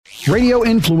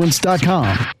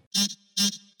RadioInfluence.com.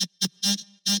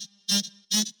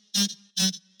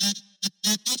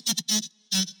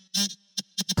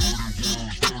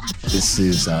 This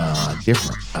is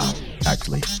different,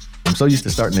 actually. I'm so used to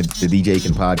starting the DJ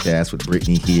Aiken podcast with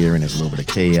Brittany here, and there's a little bit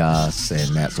of chaos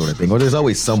and that sort of thing. Or there's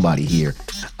always somebody here.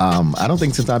 I don't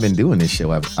think since I've been doing this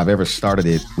show, I've ever started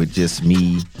it with just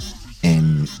me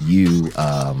and you,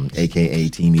 aka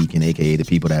Team Aiken, aka the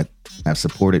people that have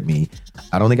supported me.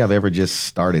 I don't think I've ever just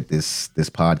started this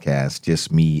podcast,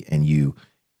 just me and you.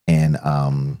 And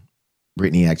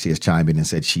Brittany actually has chimed in and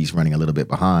said she's running a little bit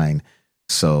behind.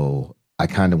 So I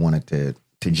kind of wanted to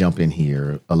jump in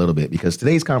here a little bit because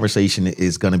today's conversation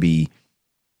is going to be,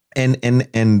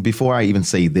 and before I even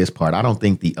say this part, I don't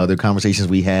think the other conversations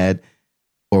we had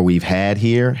or we've had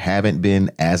here haven't been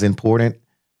as important.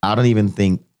 I don't even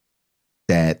think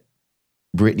that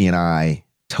Brittany and I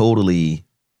totally,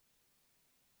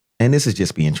 and this is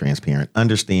just being transparent,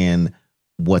 understand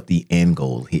what the end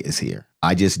goal is here.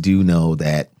 I just do know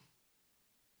that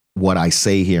what I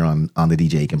say here on the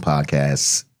DJ Aiken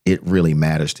podcast, it really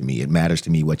matters to me. It matters to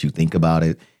me what you think about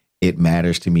it. It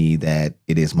matters to me that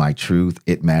it is my truth.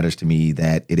 It matters to me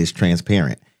that it is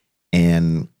transparent.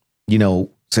 And, you know,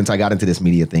 since I got into this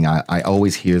media thing,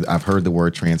 I've heard the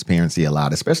word transparency a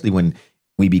lot, especially when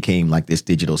we became like this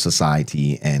digital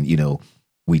society and, you know,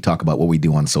 we talk about what we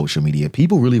do on social media.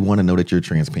 People really want to know that you're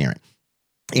transparent.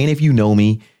 And if you know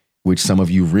me, which some of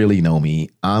you really know me,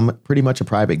 I'm pretty much a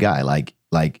private guy. Like,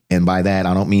 and by that,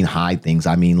 I don't mean hide things.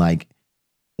 I mean, like,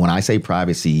 when I say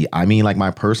privacy, I mean like my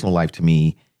personal life to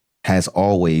me has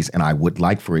always, and I would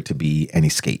like for it to be, an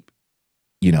escape,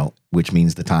 you know, which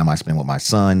means the time I spend with my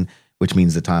son, which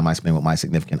means the time I spend with my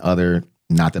significant other.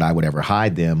 Not that I would ever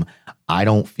hide them. I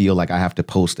don't feel like I have to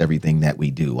post everything that we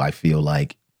do. I feel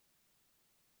like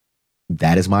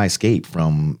that is my escape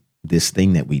from this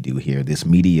thing that we do here, this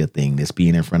media thing, this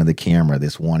being in front of the camera,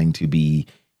 this wanting to be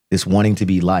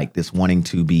liked, this wanting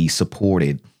to be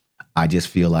supported. I just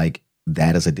feel like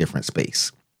that is a different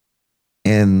space.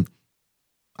 And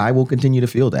I will continue to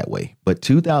feel that way. But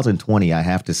 2020, I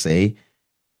have to say,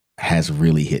 has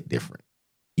really hit different.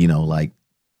 You know, like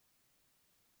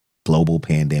global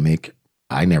pandemic.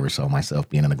 I never saw myself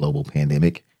being in a global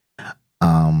pandemic.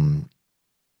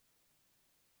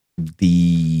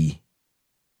 The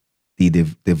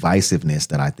divisiveness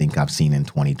that I think I've seen in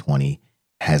 2020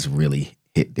 has really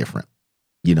hit different.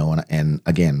 You know, and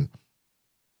again,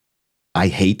 I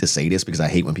hate to say this because I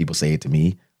hate when people say it to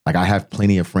me. Like, I have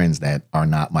plenty of friends that are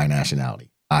not my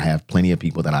nationality. I have plenty of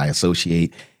people that I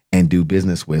associate and do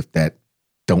business with that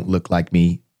don't look like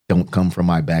me, don't come from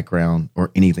my background or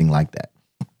anything like that.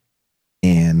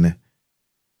 And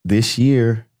this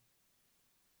year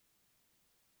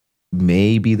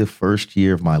may be the first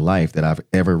year of my life that I've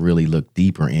ever really looked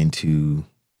deeper into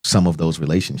some of those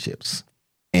relationships.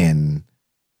 And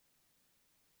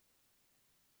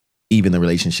even the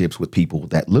relationships with people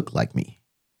that look like me.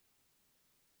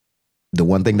 The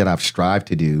one thing that I've strived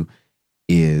to do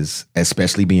is,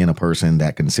 especially being a person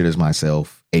that considers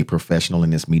myself a professional in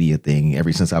this media thing,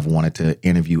 ever since I've wanted to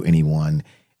interview anyone,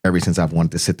 ever since I've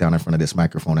wanted to sit down in front of this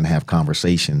microphone and have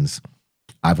conversations,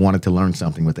 I've wanted to learn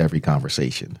something with every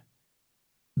conversation.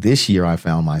 This year, I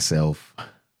found myself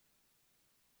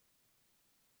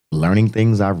learning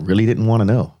things I really didn't want to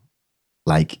know.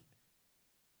 Like,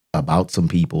 about some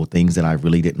people, things that I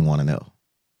really didn't want to know.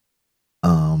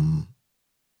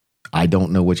 I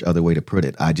don't know which other way to put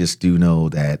it. I just do know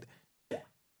that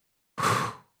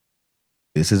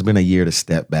this has been a year to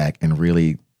step back and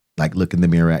really like look in the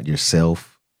mirror at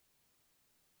yourself.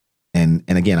 And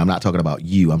again, I'm not talking about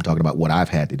you. I'm talking about what I've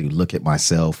had to do. Look at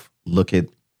myself, look at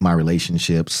my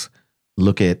relationships,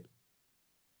 look at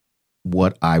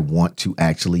what I want to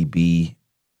actually be,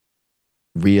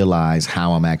 realize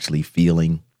how I'm actually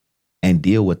feeling, and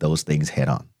deal with those things head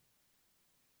on.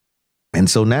 And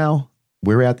so now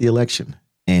we're at the election.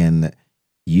 And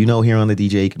you know, here on the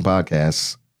DJ Aiken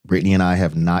podcast, Brittany and I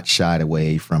have not shied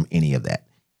away from any of that.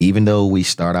 Even though we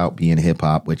start out being hip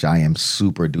hop, which I am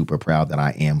super duper proud that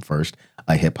I am first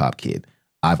a hip hop kid.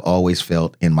 I've always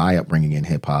felt in my upbringing in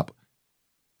hip hop,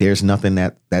 there's nothing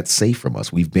that's safe from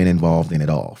us. We've been involved in it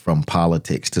all, from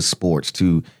politics to sports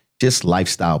to just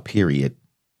lifestyle, period.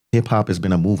 Hip hop has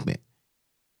been a movement,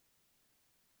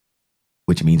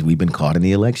 which means we've been caught in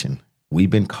the election. We've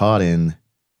been caught in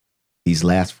these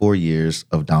last 4 years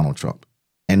of Donald Trump.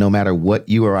 And no matter what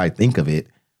you or I think of it,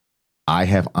 I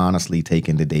have honestly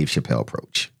taken the Dave Chappelle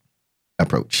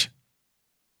approach.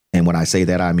 And when I say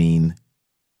that, I mean,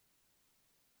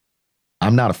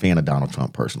 I'm not a fan of Donald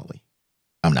Trump personally.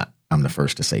 I'm not. I'm the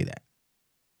first to say that.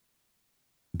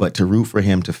 But to root for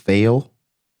him to fail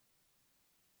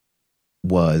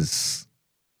was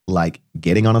like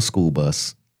getting on a school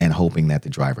bus and hoping that the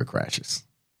driver crashes.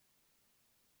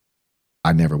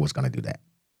 I never was going to do that.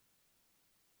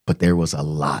 But there was a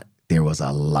lot that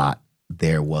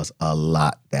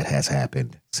has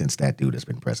happened since that dude has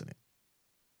been president.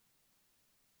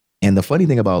 And the funny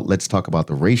thing about, let's talk about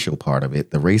the racial part of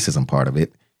it, the racism part of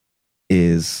it,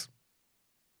 is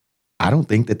I don't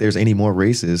think that there's any more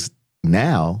racists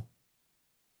now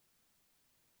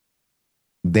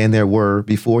than there were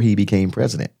before he became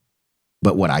president.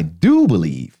 But what I do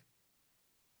believe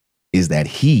is that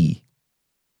he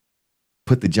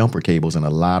put the jumper cables in a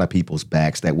lot of people's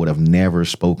backs that would have never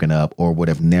spoken up or would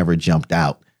have never jumped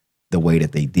out the way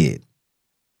that they did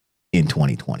in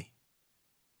 2020.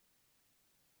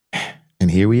 And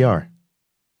here we are.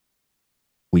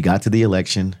 We got to the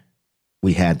election.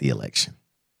 We had the election.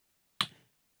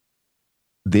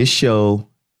 This show,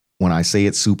 when I say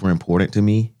it's super important to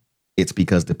me, it's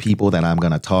because the people that I'm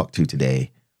going to talk to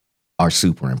today are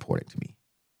super important to me.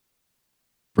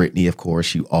 Brittany, of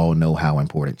course, you all know how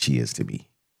important she is to me.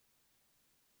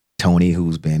 Tony,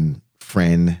 who's been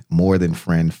friend, more than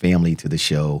friend, family to the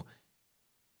show,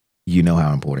 you know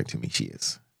how important to me she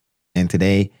is. And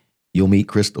today you'll meet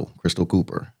Crystal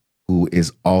Cooper, who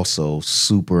is also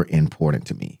super important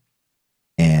to me.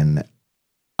 And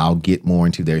I'll get more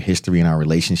into their history and our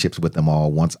relationships with them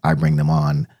all once I bring them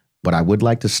on. But I would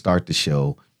like to start the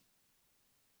show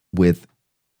with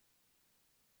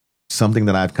something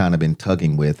that I've kind of been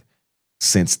tugging with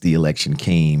since the election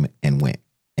came and went.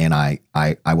 And I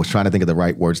was trying to think of the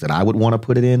right words that I would want to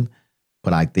put it in,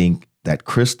 but I think that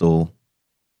Crystal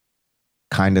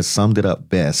kind of summed it up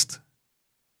best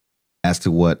as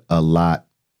to what a lot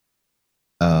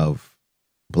of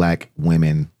Black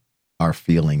women are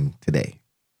feeling today.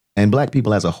 And Black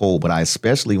people as a whole, but I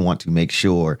especially want to make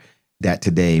sure that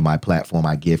today my platform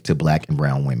I give to Black and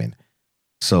brown women.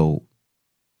 So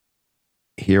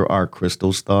here are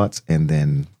Crystal's thoughts, and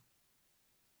then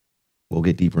we'll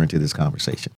get deeper into this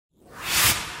conversation.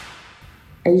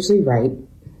 I usually write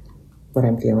what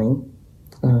I'm feeling.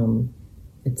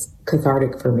 It's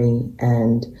cathartic for me,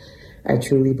 and I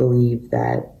truly believe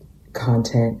that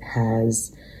content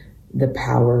has the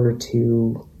power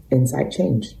to incite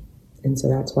change. And so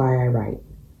that's why I write.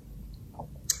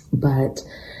 But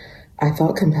I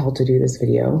felt compelled to do this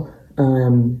video.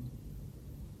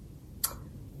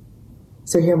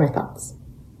 So here are my thoughts,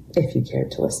 if you care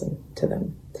to listen to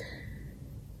them.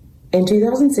 In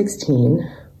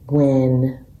 2016,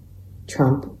 when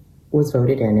Trump was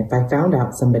voted in, if I found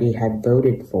out somebody had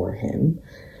voted for him,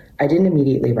 I didn't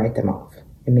immediately write them off.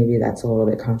 And maybe that's a little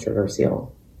bit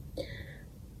controversial.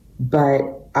 But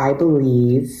I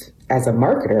believe, as a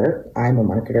marketer, I'm a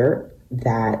marketer,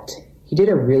 that he did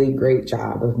a really great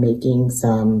job of making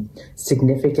some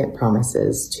significant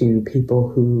promises to people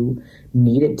who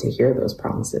needed to hear those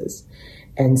promises.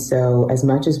 And so as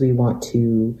much as we want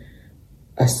to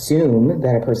assume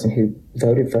that a person who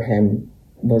voted for him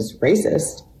was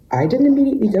racist, I didn't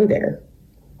immediately go there.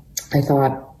 I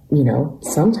thought,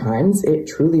 sometimes it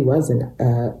truly was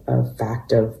a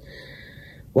fact of,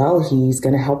 well, he's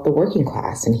going to help the working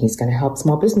class and he's going to help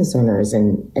small business owners.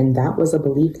 And that was a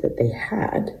belief that they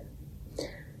had.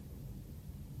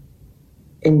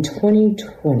 In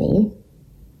 2020,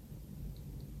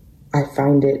 I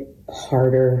find it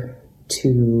harder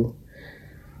to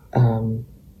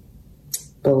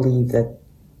believe that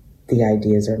the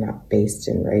ideas are not based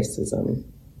in racism,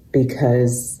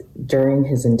 because during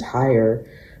his entire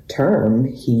term,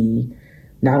 he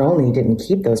not only didn't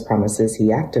keep those promises,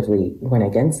 he actively went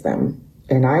against them.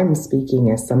 And I'm speaking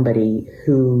as somebody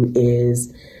who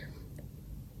is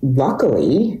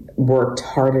luckily worked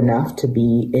hard enough to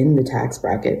be in the tax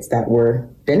brackets that were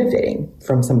benefiting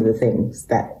from some of the things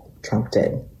that Trump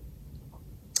did.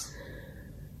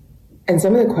 And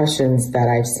some of the questions that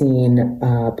I've seen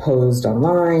posed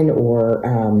online or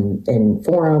in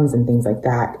forums and things like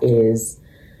that is,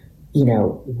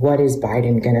 what is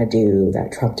Biden going to do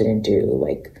that Trump didn't do?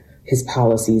 Like, his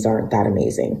policies aren't that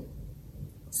amazing.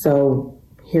 So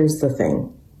here's the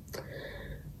thing.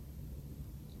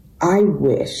 I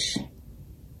wish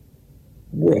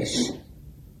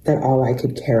that all I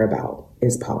could care about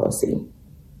is policy.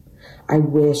 I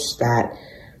wish that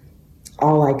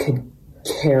all I could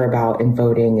care about in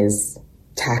voting is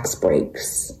tax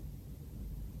breaks.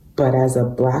 But as a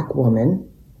Black woman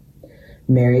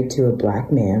married to a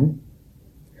Black man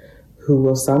who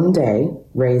will someday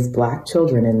raise Black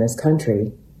children in this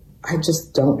country, I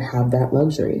just don't have that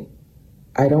luxury.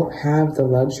 I don't have the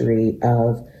luxury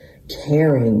of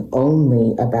caring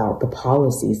only about the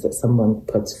policies that someone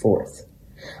puts forth.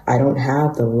 I don't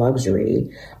have the luxury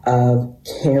of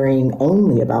caring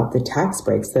only about the tax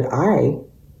breaks that I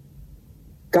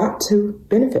got to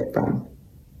benefit from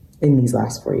in these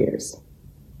last 4 years.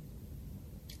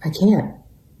 I can't,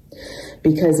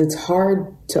 because it's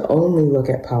hard to only look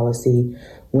at policy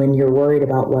when you're worried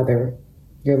about whether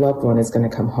your loved one is going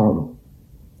to come home,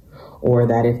 or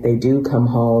that if they do come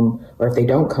home, or if they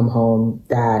don't come home,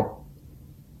 that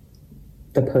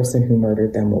the person who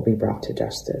murdered them will be brought to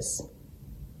justice.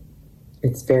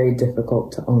 It's very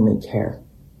difficult to only care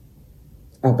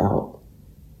about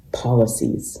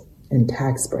policies and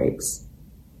tax breaks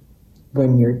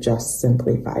when you're just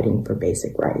simply fighting for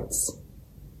basic rights.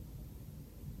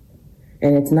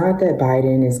 And it's not that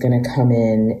Biden is going to come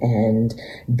in and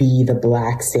be the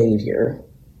black savior.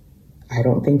 I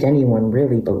don't think anyone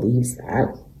really believes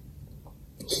that.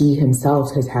 He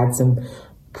himself has had some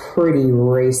pretty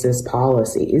racist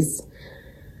policies.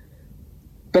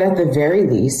 But at the very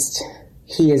least,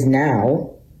 he is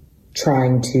now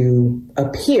trying to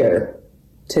appear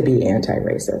to be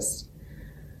anti-racist.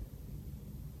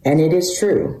 And it is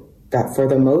true that for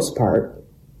the most part,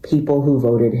 people who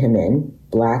voted him in,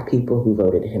 black people who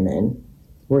voted him in,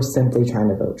 were simply trying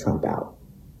to vote Trump out.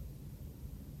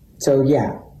 So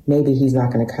yeah, maybe he's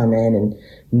not going to come in and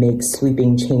make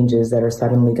sweeping changes that are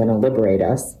suddenly going to liberate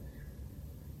us.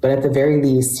 But at the very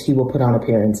least, he will put on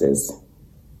appearances.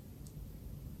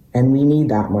 And we need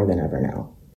that more than ever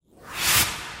now.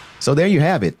 So there you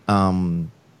have it. And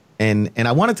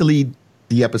I wanted to lead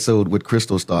the episode with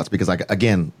Crystal's thoughts because,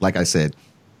 like I said,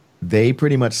 they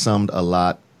pretty much summed a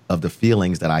lot of the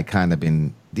feelings that I kind of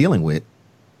been dealing with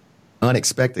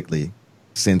unexpectedly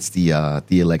since the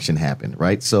election happened,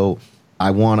 right? So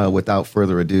I want to, without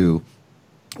further ado,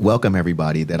 welcome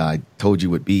everybody that I told you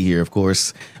would be here. Of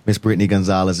course, Miss Brittany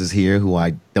Gonzalez is here, who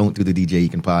I don't do the DJ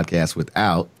Eakin podcast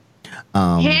without.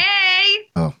 Hey!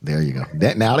 Oh, there you go.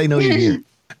 Now they know you're here.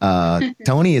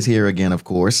 Tony is here again, of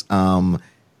course.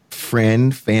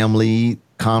 Friend, family,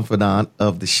 confidant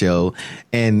of the show.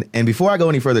 And before I go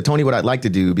any further, Tony, what I'd like to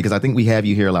do, because I think we have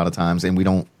you here a lot of times and we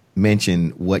don't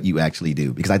mention what you actually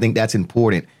do, because I think that's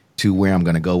important to where I'm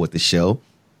going to go with the show.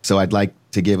 So I'd like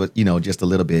to give it, just a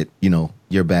little bit,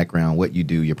 your background, what you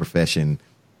do, your profession,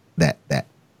 that.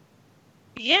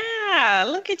 Yeah,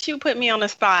 look at you put me on the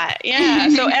spot. Yeah.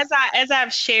 So as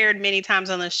I've shared many times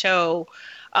on the show,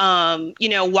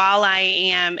 while I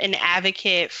am an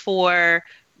advocate for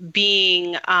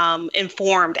being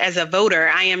informed as a voter,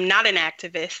 I am not an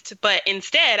activist, but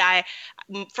instead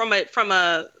from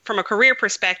a career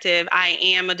perspective, I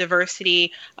am a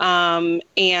diversity and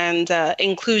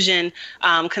inclusion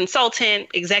consultant,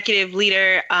 executive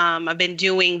leader. I've been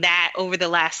doing that over the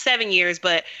last 7 years,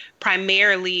 but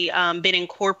primarily been in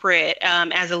corporate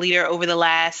as a leader over the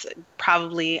last,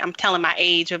 probably, I'm telling my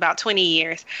age, about 20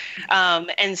 years.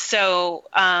 And so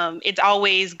it's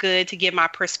always good to give my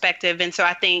perspective. And so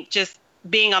I think just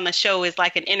being on the show is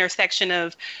like an intersection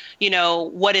of,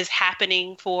 what is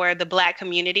happening for the Black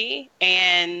community,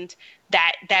 and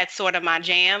that's sort of my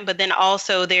jam. But then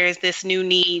also there's this new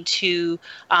need to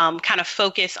kind of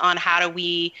focus on how do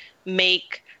we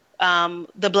make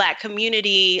the Black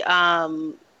community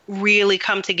really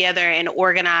come together and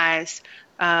organize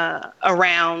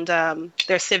around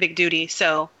their civic duty.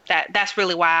 So that's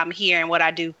really why I'm here and what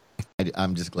I do.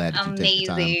 I'm just glad that you take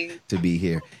the time to be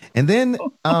here. And then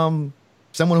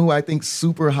someone who I think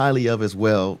super highly of as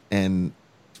well, and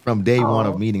from day one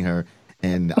of meeting her,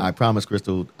 and I promise,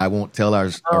 Crystal, I won't tell our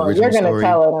original you're gonna story.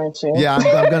 Tell it, aren't you? Yeah,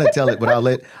 I'm going to tell it, but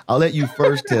I'll let you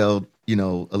first tell a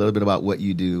little bit about what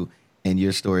you do and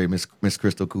your story, Miss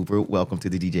Crystal Cooper. Welcome to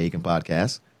the DJ Eakin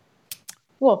podcast.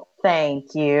 Well,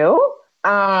 thank you. So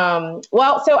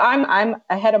I'm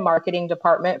a head of marketing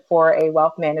department for a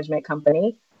wealth management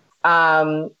company.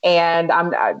 And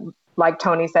I'm like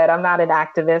Tony said, I'm not an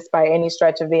activist by any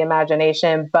stretch of the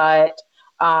imagination, but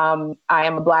I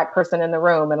am a Black person in the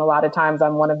room. And a lot of times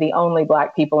I'm one of the only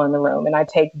Black people in the room. And I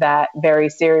take that very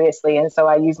seriously. And so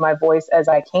I use my voice as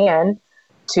I can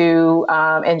to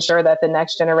ensure that the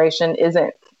next generation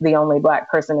isn't the only Black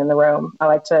person in the room.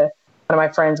 One of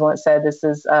my friends once said, this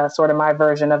is sort of my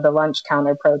version of the lunch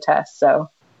counter protest. So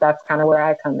that's kind of where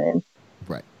I come in.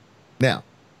 Right. Now,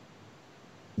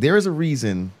 there is a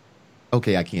reason.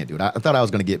 Okay, I can't do it. I thought I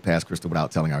was going to get past Crystal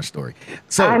without telling our story.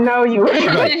 So I know you were.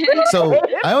 Right. So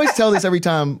I always tell this every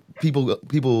time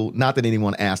people, not that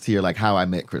anyone asked here, like how I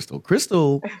met Crystal.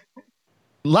 Crystal,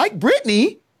 like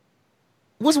Brittany,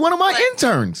 was one of my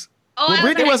interns. Oh, well,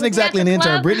 Brittany wasn't exactly an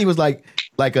intern. Brittany was like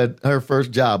her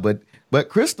first job, but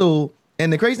Crystal.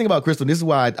 And the crazy thing about Crystal, this is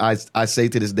why I say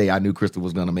to this day, I knew Crystal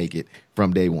was going to make it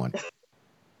from day one.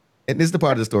 and this is the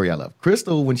part of the story I love.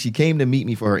 Crystal, when she came to meet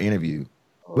me for her interview,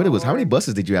 how many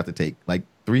buses did you have to take? Like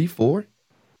 3, 4?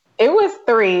 It was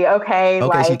 3. Okay.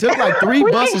 Okay, she took like 3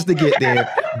 buses to get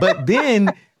there. But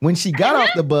then when she got off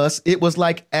the bus, it was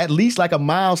like at least like a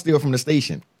mile still from the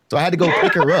station. So I had to go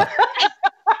pick her up.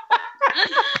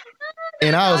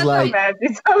 And I was like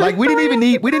we didn't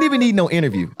even need no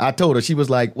interview. I told her, she was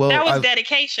like, well, that was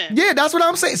dedication. Yeah, that's what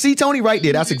I'm saying. See, Tony, right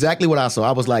there. That's exactly what I saw.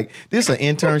 I was like, this is an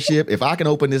internship. If I can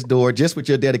open this door just with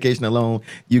your dedication alone,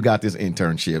 you got this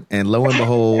internship. And lo and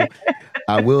behold,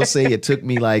 I will say it took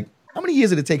me like, how many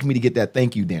years did it take me to get that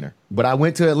thank you dinner? But I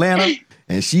went to Atlanta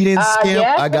and she didn't skimp.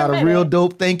 I got a real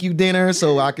dope thank you dinner.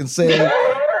 So I can say,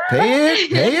 pay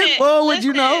it forward,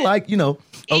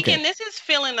 Okay. Ekin, this is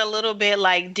feeling a little bit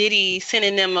like Diddy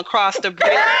sending them across the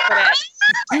bridge.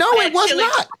 No, it was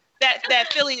not.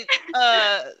 That Philly.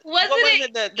 Wasn't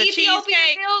it the Ethiopian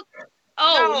cheesecake? milk?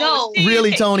 Oh No.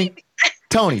 Really, Tony?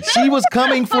 Tony, she was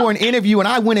coming for an interview and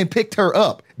I went and picked her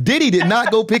up. Diddy did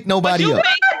not go pick nobody you up. made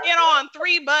her get on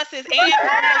 3 buses and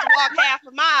almost walk half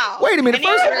a mile. Wait a minute. And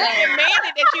First, he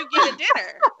demanded that you get a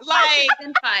dinner. Like,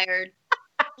 been fired.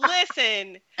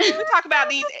 Listen, we talk about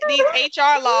these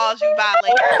HR laws you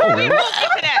violate.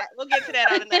 We'll get to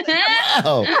that on another day.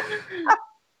 Wow.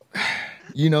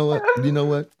 You know what?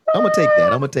 I'm gonna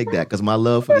take that because my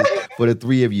love for the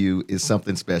 3 of you is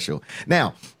something special.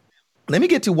 Now, let me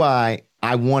get to why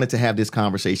I wanted to have this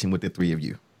conversation with the 3 of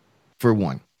you. For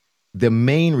one, the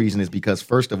main reason is because,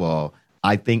 first of all,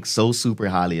 I think so super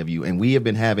highly of you, and we have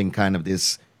been having kind of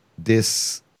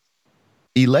this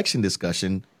election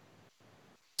discussion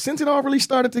since it all really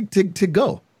started to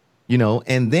go,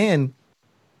 and then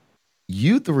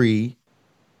you 3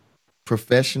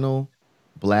 professional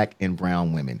Black and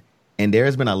brown women. And there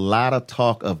has been a lot of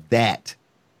talk of that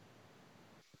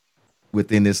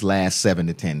within this last 7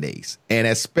 to 10 days, and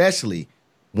especially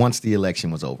once the election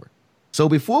was over. So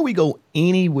before we go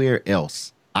anywhere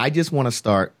else, I just want to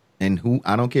start, and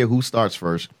I don't care who starts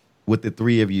first, with the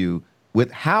 3 of you,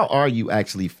 with how are you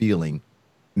actually feeling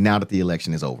now that the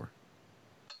election is over?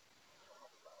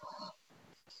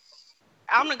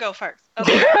 I'm gonna go first.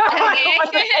 Okay.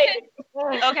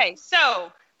 Okay.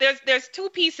 So there's 2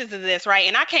 pieces of this, right?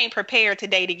 And I came prepared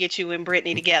today to get you and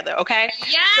Brittany together. Okay.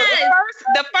 Yes. So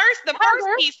the first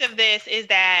piece of this is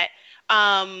that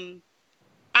I'm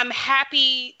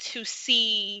happy to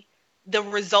see the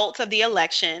results of the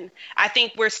election. I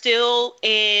think we're still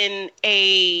in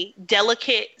a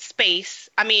delicate space.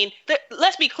 I mean,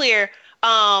 let's be clear.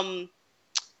 Someone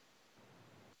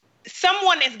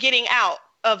is getting out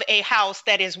of a house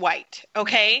that is white,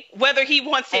 okay? Whether he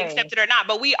wants to accept it or not,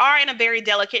 but we are in a very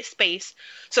delicate space.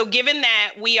 So given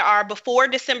that we are before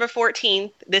December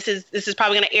 14th, this is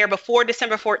probably going to air before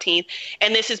December 14th,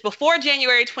 and this is before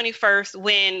January 21st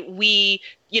when we,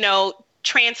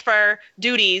 transfer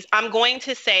duties, I'm going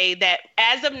to say that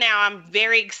as of now, I'm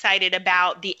very excited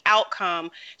about the outcome,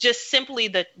 just simply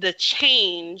the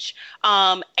change.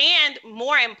 And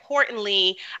more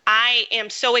importantly, I am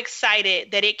so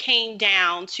excited that it came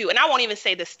down to, and I won't even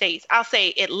say the states, I'll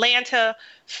say Atlanta,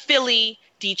 Philly,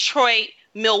 Detroit,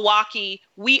 Milwaukee,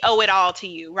 we owe it all to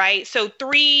you, right? So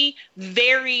 3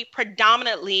 very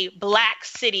predominantly Black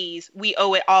cities, we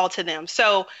owe it all to them.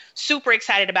 So super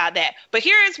excited about that. But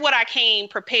here is what I came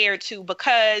prepared to,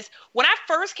 because when I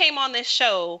first came on this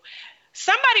show,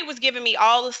 somebody was giving me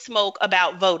all the smoke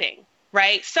about voting,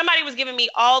 right? Somebody was giving me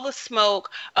all the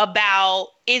smoke about,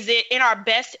 is it in our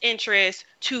best interest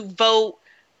to vote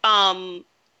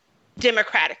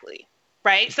democratically?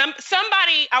 Right.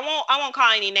 Somebody, I won't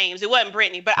call any names. It wasn't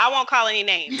Brittany, but I won't call any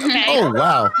names. Okay. Oh,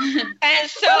 wow. And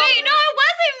so wait, no, it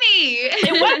wasn't me.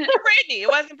 It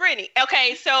wasn't Brittany.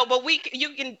 Okay. So, but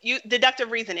you deductive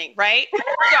reasoning, right? So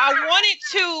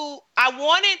I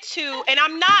wanted to, and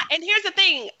I'm not, and here's the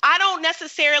thing. I don't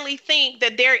necessarily think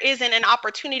that there isn't an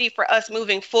opportunity for us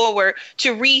moving forward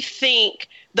to rethink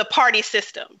the party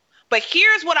system. But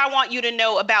here's what I want you to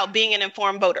know about being an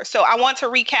informed voter. So I want to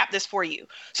recap this for you.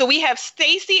 So we have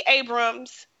Stacey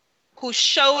Abrams, who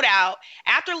showed out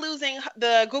after losing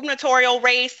the gubernatorial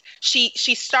race. She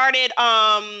started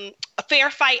a Fair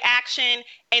Fight Action,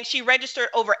 and she registered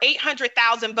over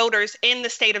 800,000 voters in the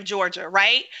state of Georgia,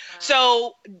 right? Wow.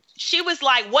 So she was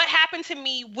like, what happened to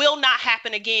me will not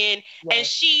happen again.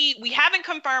 Yes. And we haven't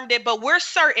confirmed it, but we're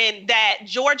certain that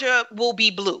Georgia will be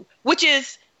blue, which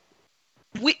is,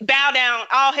 we bow down,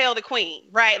 all hail the queen,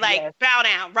 right? Like, yes. Bow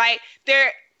down, right?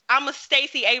 I'm a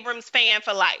Stacey Abrams fan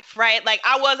for life, right? Like,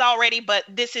 I was already, but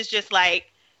this is just like,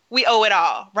 we owe it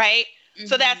all, right? Mm-hmm.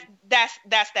 So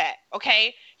that's that,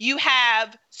 okay? You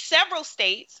have several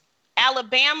states,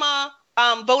 Alabama,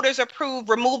 voters approved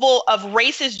removal of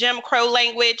racist Jim Crow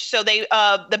language. So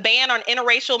the ban on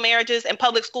interracial marriages and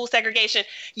public school segregation.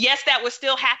 Yes, that was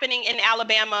still happening in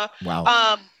Alabama.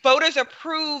 Wow. Voters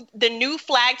approved the new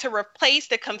flag to replace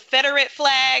the Confederate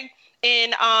flag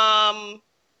in,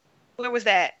 where was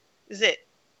that? Is it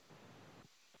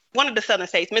one of the southern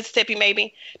states, Mississippi,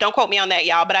 maybe? Don't quote me on that,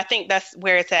 y'all, but I think that's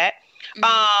where it's at.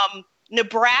 Mm-hmm.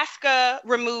 Nebraska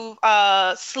removed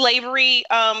slavery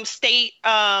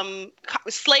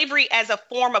slavery as a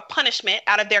form of punishment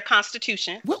out of their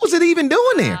constitution. What was it even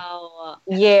doing there?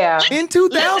 Yeah. In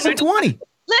 2020.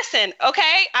 Listen,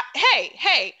 okay.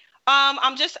 Hey.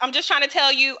 I'm just trying to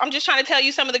tell you. I'm just trying to tell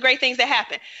you some of the great things that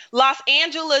happened. Los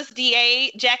Angeles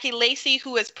DA Jackie Lacey,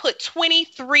 who has put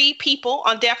 23 people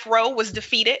on death row, was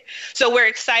defeated. So we're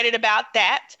excited about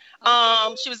that.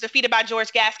 She was defeated by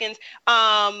George Gaskins.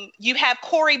 You have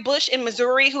Cori Bush in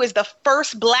Missouri, who is the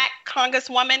first Black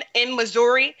congresswoman in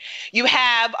Missouri. You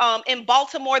have in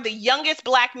Baltimore, the youngest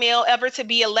Black male ever to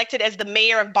be elected as the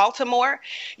mayor of Baltimore.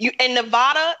 In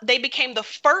Nevada, they became the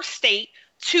first state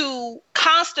to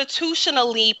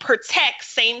constitutionally protect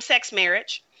same-sex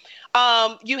marriage.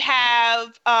 You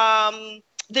have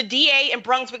the DA in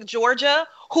Brunswick, Georgia,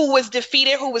 who was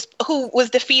defeated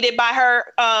by her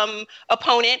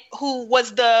opponent, who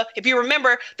was if you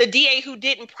remember, the DA who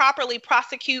didn't properly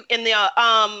prosecute in the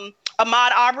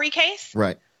Ahmaud Arbery case.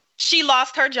 Right. She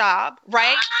lost her job,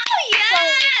 right? Oh,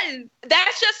 yes! So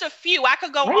that's just a few. I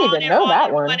could go on and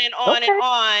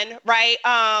on, right?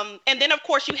 And then, of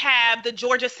course, you have the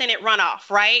Georgia Senate runoff,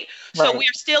 right? So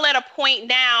we're still at a point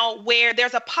now where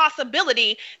there's a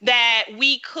possibility that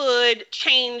we could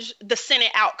change the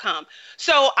Senate outcome.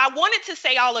 So I wanted to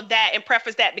say all of that and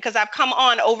preface that because I've come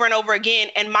on over and over again,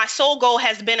 and my sole goal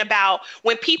has been about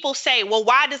when people say, well,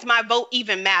 why does my vote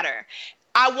even matter?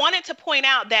 I wanted to point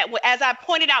out that, as I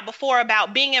pointed out before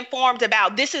about being informed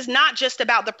about, this is not just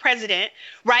about the president,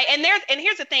 right? And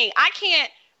here's the thing, I can't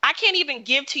even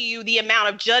give to you the amount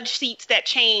of judge seats that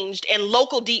changed and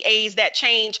local DAs that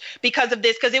changed because of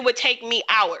this, because it would take me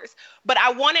hours. But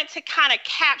I wanted to kind of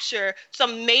capture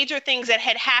some major things that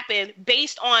had happened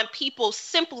based on people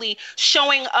simply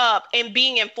showing up and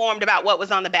being informed about what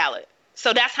was on the ballot.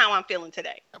 So that's how I'm feeling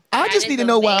today. I just need to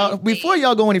know why, before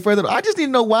y'all go any further, I just need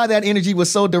to know why that energy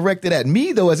was so directed at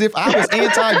me, though, as if I was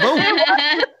anti-vote.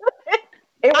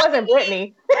 It wasn't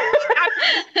Brittany.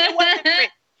 It wasn't Brittany,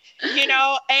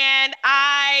 and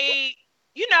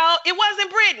it wasn't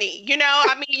Brittany,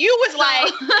 I mean, you was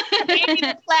like, maybe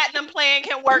the platinum plan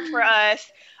can work for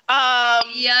us.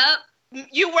 Yep.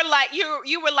 You were like, you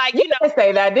didn't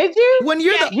say that, did you? When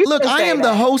you're look, I am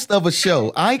the host of a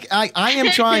show. I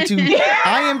am trying to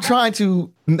I am trying to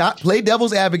not play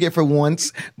devil's advocate for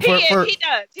once.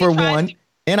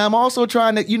 And I'm also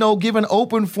trying to, give an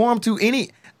open forum to any.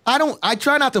 I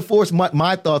try not to force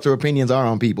my thoughts or opinions are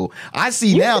on people. I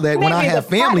see now that when I have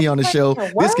family on the show,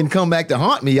 this can come back to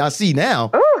haunt me. I see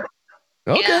now. Ooh.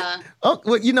 Okay. Yeah. Oh,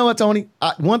 well, you know what, Tony?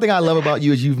 One thing I love about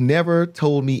you is you've never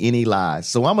told me any lies.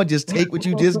 So I'm going to just take what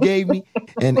you just gave me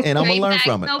and I'm going to learn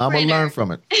from it. I'm going to learn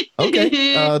from it.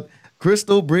 Okay.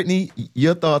 Crystal, Brittany,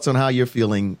 your thoughts on how you're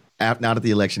feeling now that the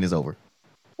election is over?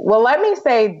 Well, let me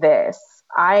say this.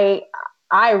 I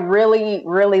really,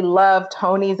 really love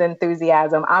Tony's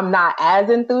enthusiasm. I'm not as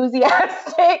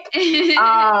enthusiastic.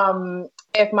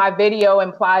 If my video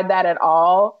implied that at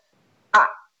all,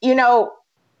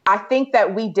 I think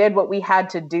that we did what we had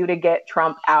to do to get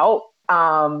Trump out.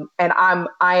 And I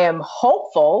am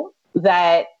hopeful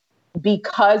that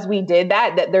because we did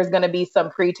that there's going to be some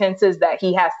pretenses that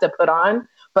he has to put on.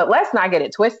 But let's not get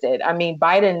it twisted. I mean,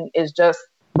 Biden is just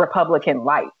Republican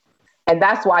light. And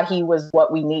that's why he was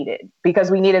what we needed,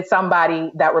 because we needed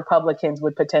somebody that Republicans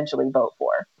would potentially vote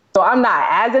for. So I'm not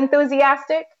as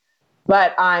enthusiastic,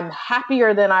 but I'm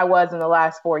happier than I was in the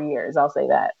last 4 years. I'll say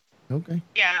that. Okay.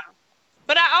 Yeah.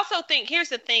 But I also think, here's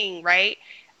the thing, right?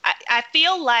 I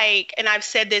feel like, and I've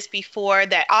said this before,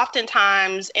 that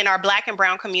oftentimes in our Black and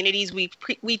brown communities, we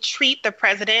treat the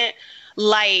president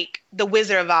like the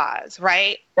Wizard of Oz,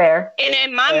 right? Fair. And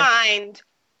in my mind,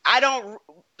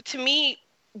 to me,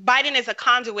 Biden is a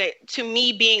conduit to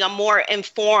me being a more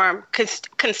informed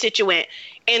constituent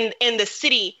in the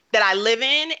city that I live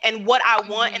in and what I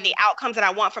want and the outcomes that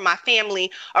I want for my family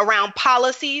around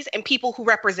policies and people who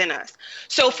represent us.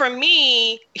 So for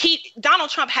me, Donald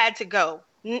Trump had to go.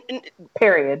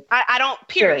 Period. I don't,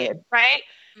 period. Right?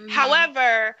 Mm-hmm.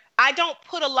 However, I don't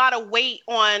put a lot of weight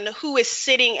on who is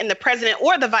sitting in the president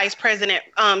or the vice president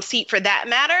seat for that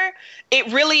matter.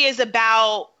 It really is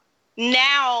about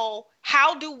now,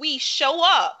 how do we show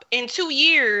up in 2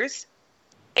 years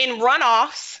in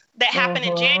runoffs that happened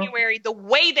in January, the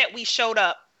way that we showed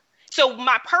up. So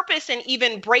my purpose in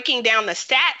even breaking down the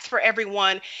stats for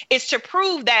everyone is to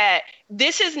prove that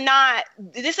this is not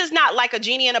like a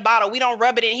genie in a bottle. We don't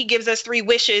rub it in. He gives us 3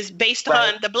 wishes based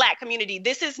on the Black community.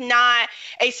 This is not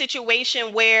a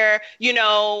situation where, he's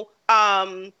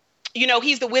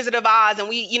the Wizard of Oz and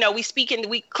we speak and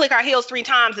we click our heels 3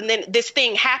 times and then this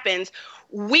thing happens.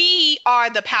 We are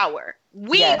the power.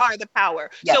 We are the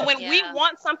power. Yes. So when we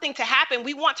want something to happen,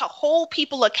 we want to hold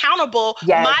people accountable.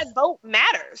 Yes. My vote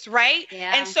matters, right?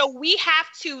 Yeah. And so we have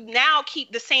to now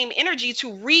keep the same energy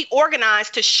to reorganize,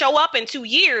 to show up in 2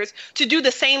 years, to do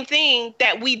the same thing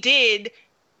that we did,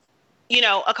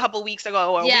 a couple weeks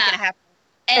ago or a week and a half.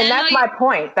 And that's my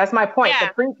point. That's my point. Yeah.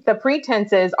 The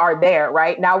pretenses are there,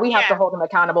 right? Now we have to hold him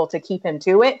accountable to keep him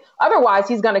to it. Otherwise,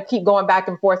 he's going to keep going back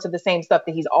and forth to the same stuff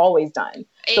that he's always done.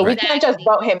 Exactly. So we can't just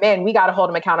vote him in. We got to hold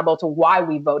him accountable to why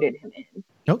we voted him in.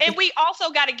 Okay. And we also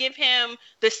got to give him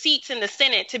the seats in the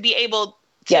Senate to be able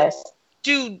to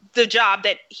do the job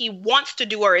that he wants to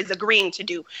do or is agreeing to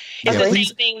do. It's the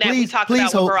same thing that we talked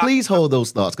about. Please hold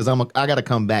those thoughts because I got to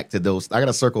come back to those. I got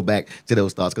to circle back to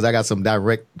those thoughts because I got some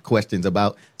direct questions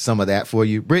about some of that for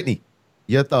you. Brittany,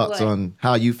 your thoughts on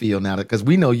how you feel now? Because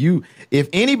we know you, if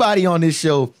anybody on this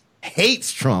show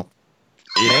hates Trump,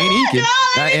 it ain't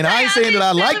Ekin. And I ain't saying that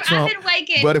I like Trump,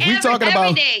 but if we're talking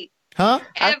about...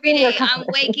 Every day I'm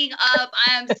waking up.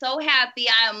 I am so happy.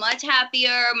 I am much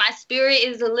happier. My spirit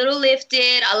is a little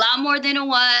lifted, a lot more than it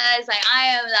was. Like I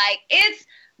am like, it's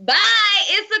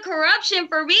the corruption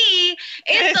for me.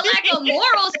 It's the lack of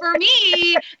morals for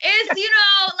me. It's,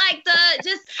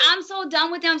 I'm so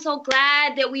done with him. I'm so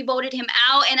glad that we voted him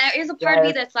out. And there is a part of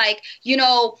me that's like,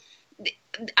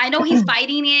 I know he's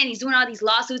fighting it and he's doing all these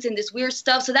lawsuits and this weird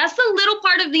stuff. So that's the little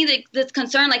part of me that's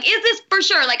concerned. Like, is this for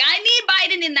sure? Like, I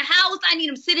need Biden in the House. I need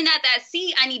him sitting at that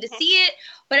seat. I need to see it.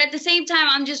 But at the same time,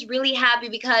 I'm just really happy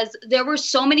because there were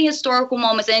so many historical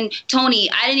moments. And Tony,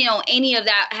 I didn't know any of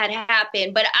that had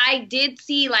happened. But I did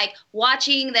see, like,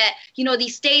 watching that,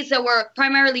 these states that were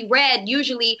primarily red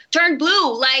usually turned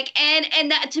blue. Like, and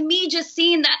that, to me, just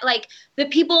seeing that, like, the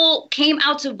people came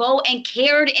out to vote and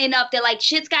cared enough that, like,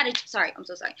 shit's got to, sorry, I'm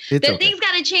so sorry. Things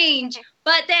got to change.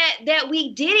 But that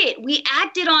we did it. We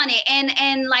acted on it.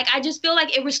 And like, I just feel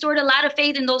like it restored a lot of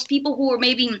faith in those people who were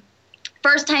maybe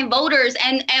first-time voters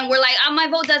and we're like, my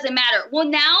vote doesn't matter. Well,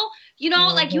 now,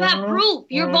 like you have proof.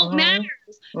 Your vote matters.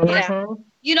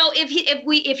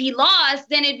 If he lost,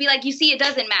 then it'd be like, you see, it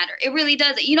doesn't matter. It really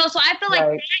doesn't. So I feel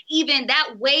like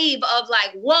that wave of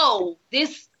like, whoa,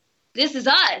 this is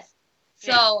us.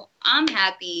 So I'm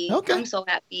happy. Okay. I'm so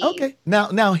happy. Okay.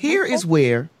 Now here is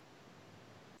where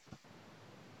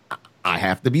I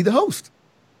have to be the host.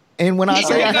 And when I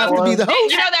say I have to be the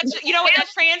host,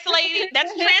 that's translating.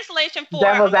 That's translation for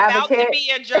Devil's I'm advocate. about to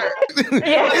be a jerk.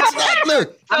 It's like,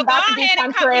 look, I'm about to be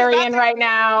contrarian right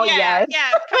now. Yeah.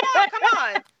 Come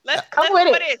on. Let's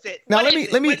what is it? Now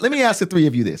let me ask the three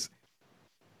of you this.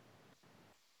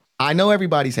 I know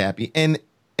everybody's happy, and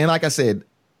like I said,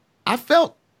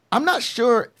 I'm not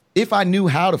sure if I knew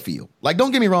how to feel. Like,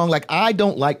 don't get me wrong. Like, I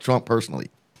don't like Trump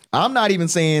personally. I'm not even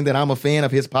saying that I'm a fan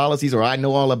of his policies or I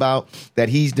know all about that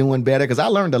he's doing better, because I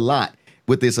learned a lot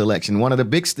with this election. One of the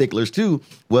big sticklers, too,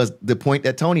 was the point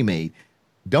that Tony made.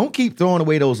 Don't keep throwing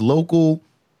away those local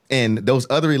and those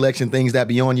other election things that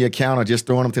be on your account, or just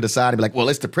throwing them to the side and be like, well,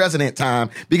 it's the president time.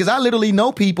 Because I literally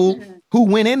know people who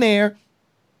went in there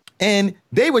and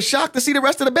they were shocked to see the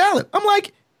rest of the ballot. I'm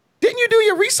like, didn't you do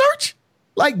your research?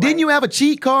 Like, didn't you have a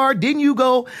cheat card? Didn't you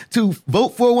go to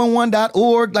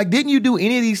vote411.org? Like, didn't you do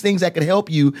any of these things that could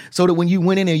help you so that when you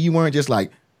went in there, you weren't just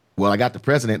like, well, I got the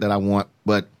president that I want,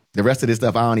 but the rest of this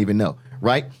stuff I don't even know,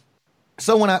 right?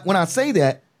 So when I say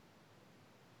that,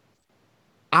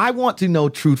 I want to know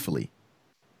truthfully,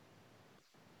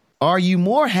 are you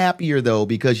more happier, though,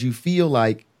 because you feel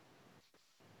like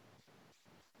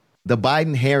the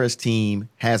Biden-Harris team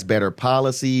has better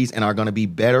policies and are going to be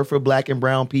better for black and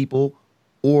brown people?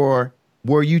 Or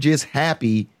were you just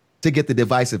happy to get the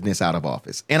divisiveness out of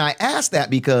office? And I ask that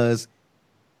because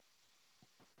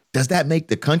does that make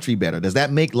the country better? Does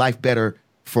that make life better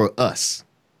for us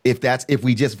if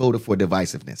we just voted for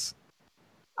divisiveness?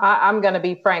 I'm going to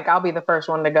be frank. I'll be the first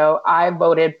one to go. I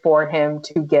voted for him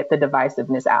to get the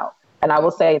divisiveness out. And I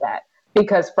will say that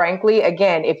because, frankly,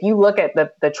 again, if you look at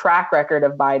the track record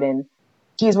of Biden,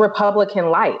 he's Republican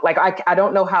light. Like, I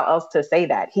don't know how else to say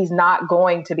that. He's not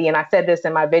going to be, and I said this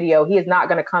in my video, he is not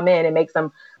going to come in and make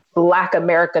some Black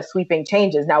America sweeping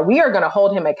changes. Now, we are going to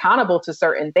hold him accountable to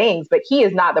certain things, but he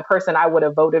is not the person I would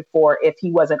have voted for if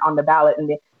he wasn't on the ballot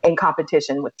in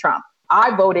competition with Trump.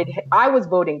 I was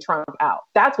voting Trump out.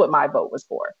 That's what my vote was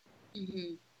for.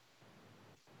 Mm-hmm.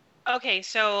 Okay,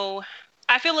 so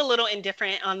I feel a little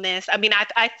indifferent on this. I mean,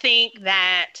 I think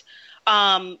that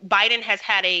Biden has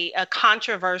had a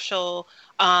controversial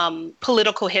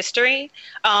political history,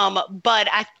 but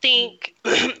I think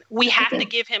we have to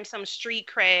give him some street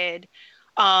cred,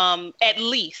 at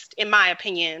least, in my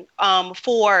opinion,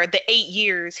 for the 8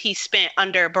 years he spent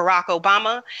under Barack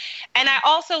Obama. And I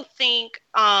also think,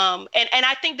 and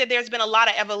I think that there's been a lot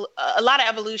of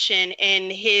evolution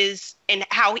in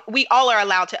how we all are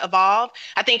allowed to evolve.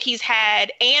 I think he's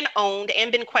had and owned and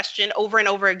been questioned over and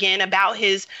over again about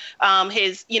his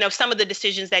some of the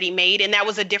decisions that he made, and that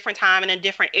was a different time and a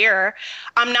different era.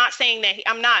 I'm not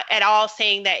at all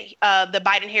saying that the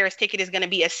Biden-Harris ticket is going to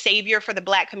be a savior for the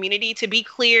Black community. To be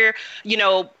clear,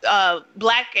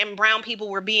 Black and brown people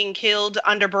were being killed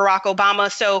under Barack Obama,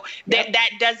 so that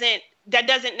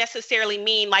doesn't necessarily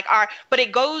mean but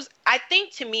it goes, I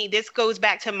think to me, this goes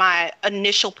back to my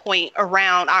initial point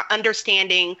around our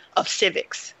understanding of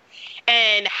civics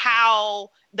and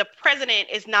how the president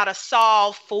is not a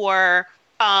solve for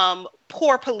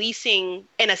poor policing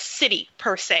in a city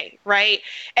per se, right?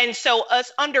 And so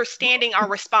us understanding our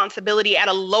responsibility at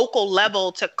a local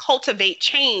level to cultivate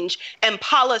change and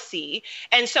policy.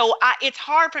 And so it's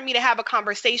hard for me to have a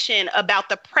conversation about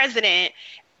the president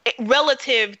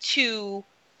relative to,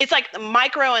 it's like the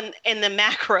micro and the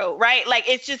macro, right? Like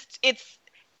it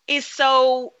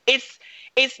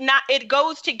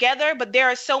goes together, but there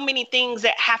are so many things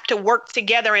that have to work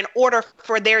together in order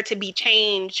for there to be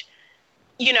change,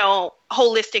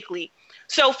 holistically.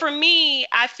 So for me,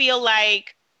 I feel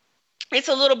like it's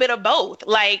a little bit of both.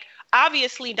 Like,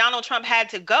 obviously Donald Trump had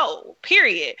to go,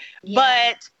 period.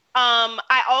 Yeah. But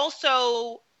I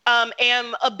also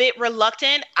am a bit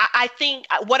reluctant. I think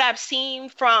what I've seen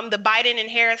from the Biden and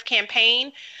Harris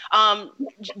campaign,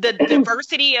 the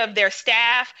diversity of their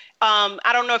staff, I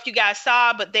don't know if you guys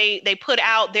saw, but they put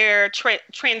out their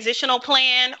transitional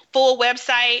plan, full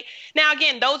website. Now,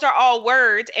 again, those are all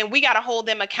words and we got to hold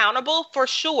them accountable for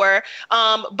sure.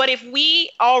 But if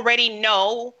we already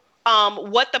know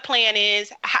what the plan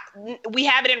is, we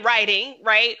have it in writing,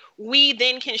 right? We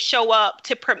then can show up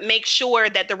to make sure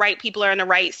that the right people are in the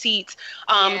right seats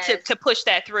to push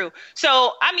that through.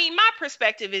 So, I mean, my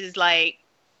perspective is like,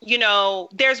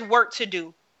 there's work to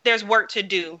do. There's work to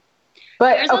do.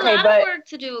 But there's a lot of work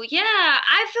to do. Yeah.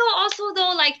 I feel also,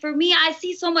 though, like for me, I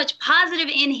see so much positive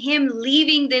in him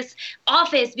leaving this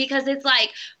office because it's like,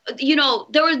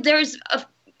 there's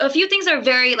a few things are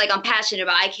very, I'm passionate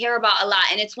about. I care about a lot.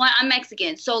 And it's one, I'm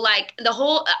Mexican. So, the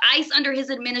whole ICE under his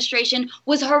administration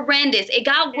was horrendous. It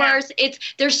got worse.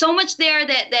 There's so much there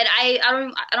that I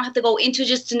don't have to go into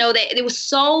just to know that it was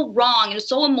so wrong. It was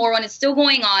so immoral, and it's still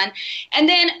going on. And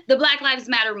then the Black Lives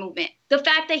Matter movement. The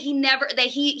fact that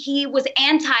he was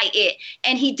anti it,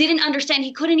 and he didn't understand,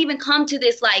 he couldn't even come to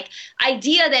this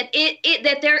idea that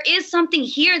that there is something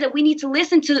here that we need to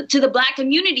listen to the Black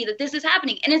community, that this is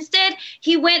happening. And instead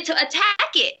he went to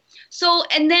attack it. So,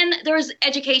 and then there's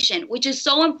education, which is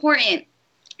so important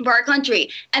for our country.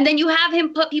 And then you have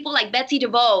him put people like Betsy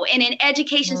DeVos in an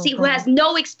education seat who has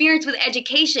no experience with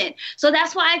education. So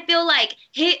that's why I feel like,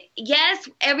 yes,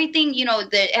 everything,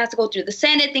 that has to go through the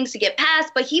Senate, things to get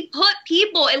passed, but he put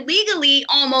people illegally,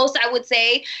 almost, I would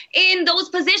say, in those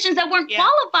positions that weren't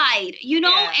qualified,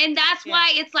 and that's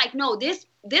why it's like, no, this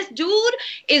dude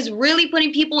is really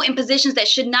putting people in positions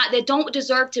that don't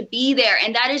deserve to be there.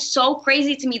 And that is so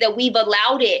crazy to me that we've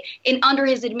allowed it under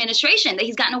his administration, that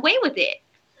he's gotten away with it.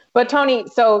 But Tony,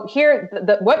 so here,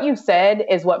 what you said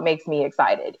is what makes me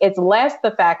excited. It's less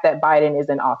the fact that Biden is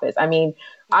in office. I mean,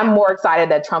 I'm more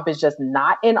excited that Trump is just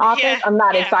not in office. Yeah. I'm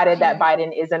not excited that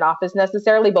Biden is in office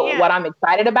necessarily. But what I'm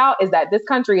excited about is that this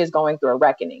country is going through a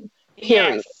reckoning,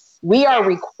 period. Yes. We are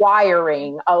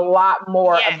requiring a lot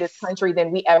more of this country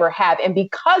than we ever have. And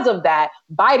because of that,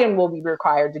 Biden will be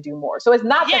required to do more. So it's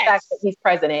not the fact that he's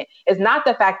president. It's not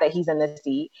the fact that he's in the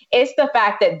seat. It's the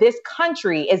fact that this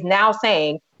country is now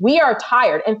saying we are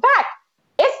tired. In fact,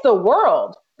 it's the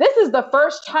world. This is the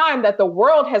first time that the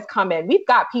world has come in. We've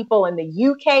got people in the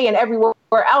UK and everywhere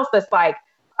else that's like,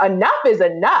 enough is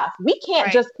enough. We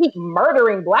can't just keep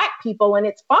murdering Black people and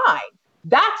it's fine.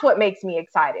 That's what makes me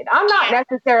excited. I'm not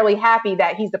necessarily happy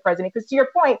that he's the president, because to your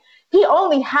point, he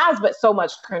only has but so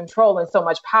much control and so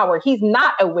much power. He's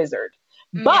not a wizard.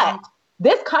 But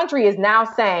this country is now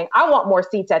saying, I want more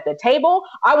seats at the table.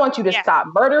 I want you to stop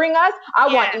murdering us.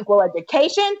 I want equal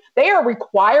education. They are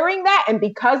requiring that. And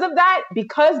because of that,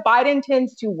 because Biden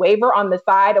tends to waver on the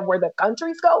side of where the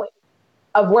country's going,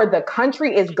 of where the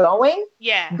country is going,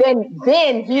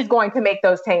 then he's going to make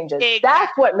those changes. Exactly.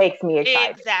 That's what makes me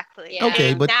excited. Exactly. Yeah.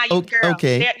 Okay, but now you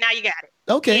got it.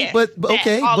 Okay,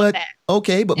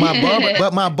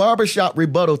 but my barbershop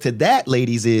rebuttal to that,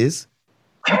 ladies, is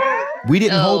we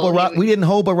didn't hold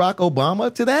Barack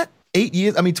Obama to that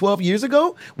 12 years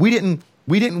ago. We didn't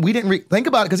think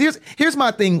about it, because here's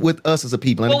my thing with us as a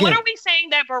people. And well, again, what are we saying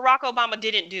that Barack Obama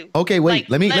didn't do? Okay, wait.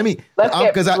 Let me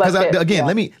because I got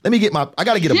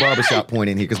to get a barbershop point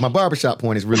in here, because my barbershop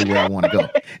point is really where I want to go.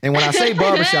 And when I say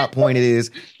barbershop point, it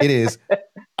is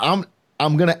I'm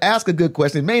gonna ask a good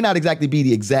question. It may not exactly be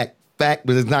the exact fact,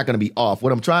 but it's not gonna be off.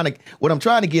 What I'm trying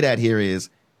to get at here is,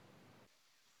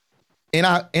 and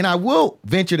I will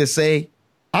venture to say,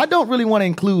 I don't really want to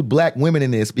include black women in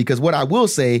this, because what I will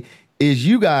say is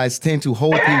you guys tend to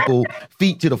hold people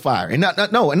feet to the fire. And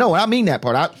no, I mean that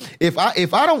part. If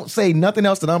I don't say nothing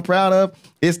else that I'm proud of,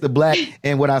 it's the black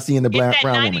and what I see in the brown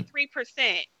woman.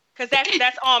 93%, because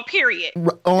that's on period.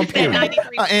 On period.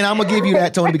 And I'm gonna give you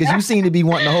that, Tony, because you seem to be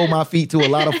wanting to hold my feet to a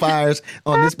lot of fires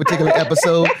on this particular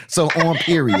episode. So on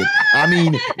period. I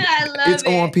mean, it's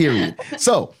on period.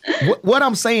 So what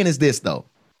I'm saying is this, though.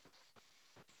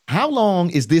 How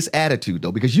long is this attitude,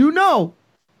 though? Because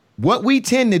what we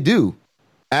tend to do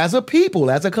as a people,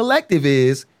 as a collective,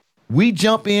 is we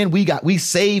jump in, we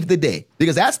save the day,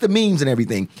 because that's the memes and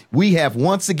everything. We have,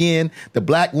 once again, the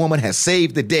black woman has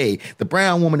saved the day. The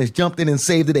brown woman has jumped in and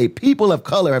saved the day. People of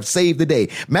color have saved the day.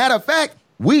 Matter of fact,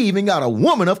 we even got a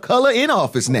woman of color in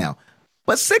office now.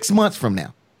 But 6 months from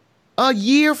now, a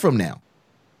year from now,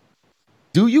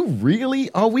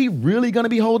 are we really going to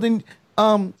be holding,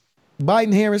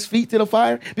 Biden Harris feet to the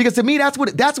fire? Because to me, that's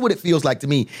what it feels like to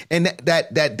me. And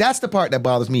that's the part that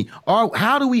bothers me.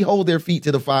 How do we hold their feet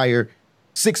to the fire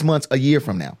 6 months, a year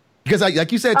from now? Because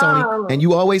like you said, Tony, and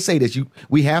you always say this,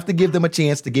 we have to give them a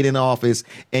chance to get in office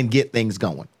and get things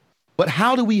going. But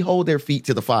how do we hold their feet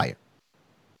to the fire?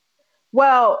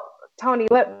 Well, Tony,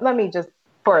 let me just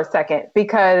for a second,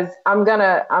 because I'm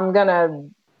gonna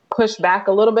push back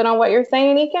a little bit on what you're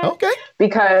saying, Eken. Okay.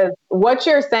 Because what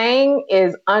you're saying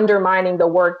is undermining the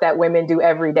work that women do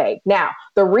every day. Now,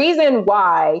 the reason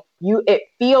why it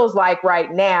feels like right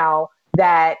now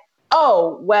that,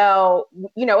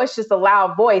 it's just a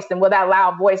loud voice, and will that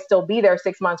loud voice still be there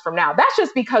 6 months from now? That's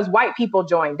just because white people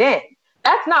joined in.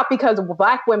 That's not because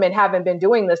black women haven't been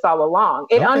doing this all along.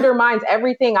 It undermines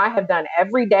everything I have done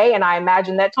every day, and I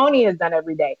imagine that Tony has done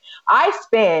every day. I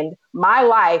spend my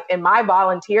life and my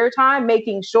volunteer time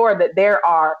making sure that there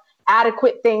are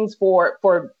adequate things for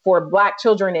Black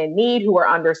children in need who are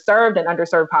underserved and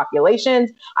underserved populations.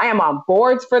 I am on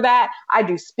boards for that. I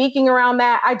do speaking around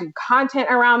that. I do content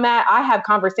around that. I have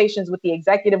conversations with the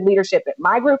executive leadership at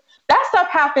my group. That stuff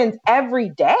happens every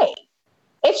day.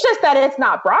 It's just that it's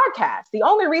not broadcast. The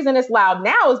only reason it's loud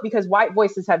now is because white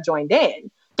voices have joined in.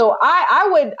 So I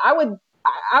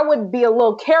would be a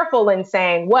little careful in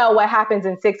saying, well, what happens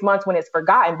in 6 months when it's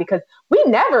forgotten? Because we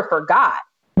never forgot.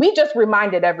 We just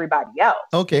reminded everybody else.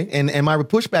 Okay. And my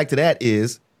pushback to that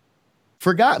is,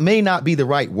 forgot may not be the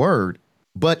right word,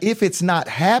 but if it's not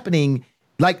happening,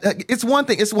 like it's one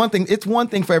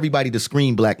thing for everybody to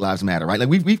scream Black Lives Matter, right?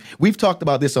 Like we've talked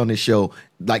about this on this show,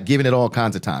 like giving it all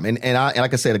kinds of time. And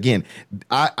like I said, again,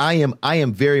 I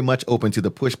am very much open to the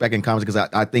pushback and comments, because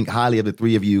I think highly of the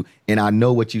three of you, and I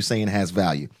know what you're saying has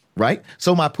value, right?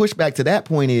 So my pushback to that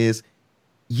point is,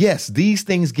 yes, these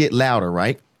things get louder,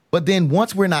 right? But then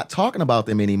once we're not talking about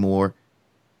them anymore,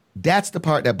 that's the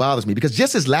part that bothers me, because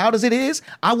just as loud as it is,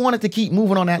 I want it to keep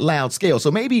moving on that loud scale. So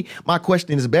maybe my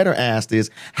question is better asked is,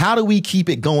 how do we keep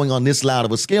it going on this loud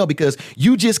of a scale? Because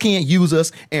you just can't use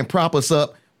us and prop us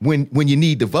up when you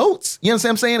need the votes. You know what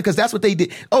I'm saying? Because that's what they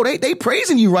did. Oh, they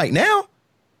praising you right now.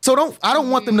 So I don't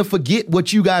want them to forget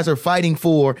what you guys are fighting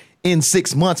for in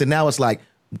 6 months. And now it's like,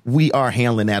 we are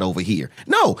handling that over here.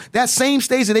 No, that same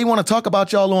stage that they want to talk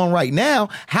about y'all on right now,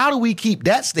 how do we keep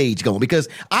that stage going? Because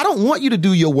I don't want you to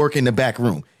do your work in the back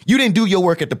room. You didn't do your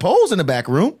work at the polls in the back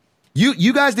room.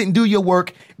 You guys didn't do your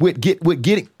work with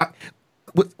getting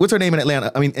what's her name in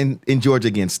Atlanta? I mean, in Georgia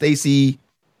again, Stacey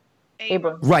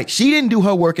Abrams. Right. She didn't do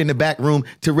her work in the back room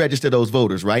to register those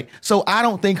voters, right? So I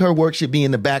don't think her work should be in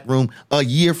the back room a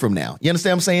year from now. You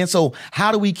understand what I'm saying? So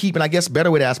how do we keep, and I guess a better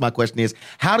way to ask my question is,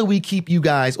 how do we keep you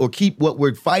guys, or keep what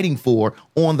we're fighting for,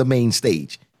 on the main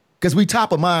stage? Because we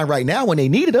top of mind right now when they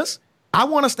needed us. I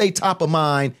want to stay top of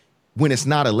mind when it's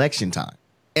not election time.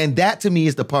 And that to me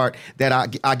is the part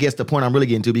that I guess the point I'm really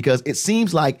getting to, because it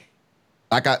seems like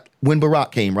when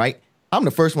Barack came, right? I'm the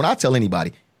first one I tell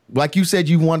anybody. Like you said,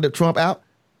 you wanted Trump out.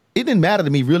 It didn't matter to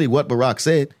me really what Barack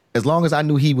said, as long as I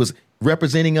knew he was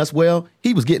representing us well,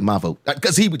 he was getting my vote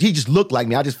because he just looked like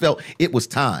me. I just felt it was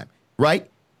time, right?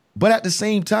 But at the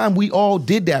same time, we all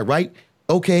did that, right?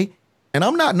 Okay. And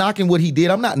I'm not knocking what he did.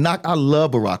 I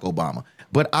love Barack Obama,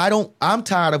 but I'm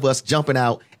tired of us jumping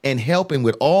out and helping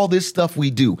with all this stuff we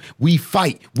do. We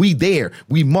fight, we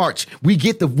march, we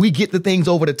get the things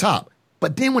over the top.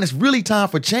 But then when it's really time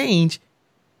for change,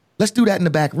 let's do that in the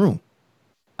back room.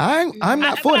 I'm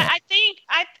not for that.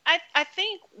 I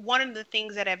think one of the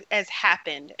things that has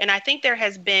happened, and I think there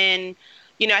has been,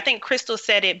 I think Crystal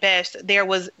said it best.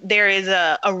 There is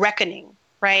a reckoning,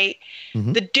 right?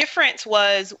 Mm-hmm. The difference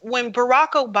was when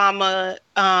Barack Obama,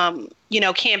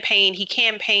 campaigned. He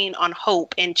campaigned on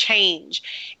hope and change,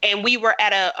 and we were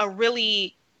at a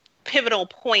really pivotal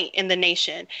point in the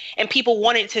nation, and people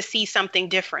wanted to see something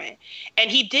different. And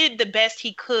he did the best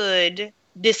he could,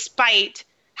 despite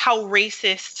how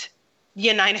racist the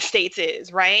United States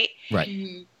is, right? Right.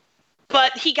 Mm-hmm.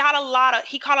 But he caught a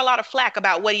lot of flack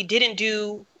about what he didn't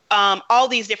do, all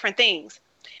these different things.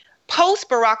 Post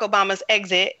Barack Obama's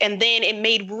exit, and then it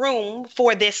made room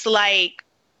for this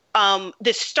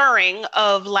this stirring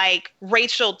of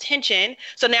racial tension.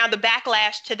 So now the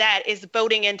backlash to that is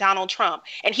voting in Donald Trump,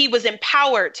 and he was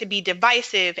empowered to be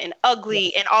divisive and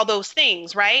ugly and all those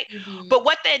things, right? Mm-hmm. But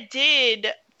what that did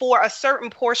for a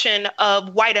certain portion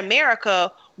of white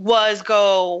America was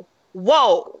go,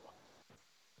 whoa,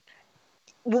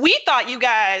 we thought you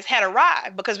guys had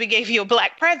arrived because we gave you a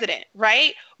black president,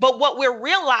 right? But what we're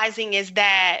realizing is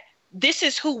that this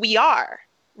is who we are,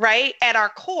 right? At our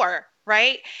core,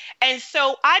 right? And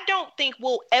so I don't think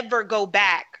we'll ever go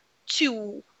back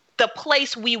to the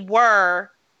place we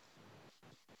were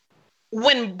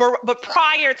but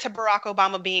prior to Barack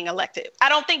Obama being elected. I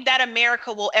don't think that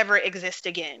America will ever exist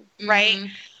again, right?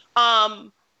 Mm-hmm.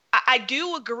 I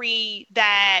do agree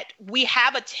that we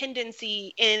have a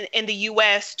tendency in the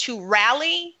U.S. to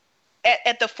rally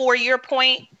at the 4-year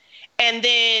point and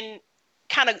then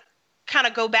kind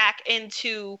of go back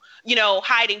into,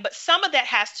 hiding. But some of that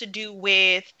has to do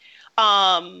with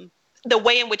the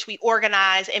way in which we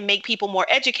organize and make people more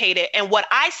educated. And what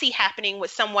I see happening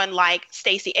with someone like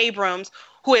Stacey Abrams,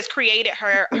 who has created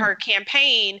her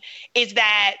campaign, is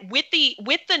that with the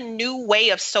new way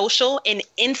of social and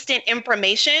instant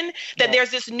information, that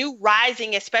there's this new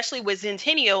rising, especially with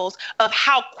Centennials, of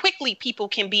how quickly people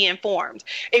can be informed.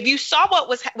 If you saw what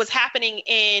was happening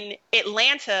in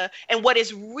Atlanta and what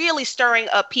is really stirring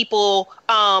up people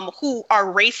who are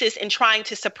racist and trying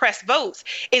to suppress votes,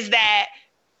 is that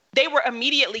they were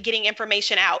immediately getting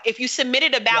information out. If you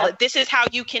submitted a ballot, this is how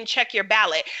you can check your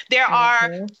ballot. There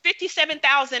are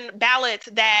 57,000 ballots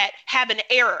that have an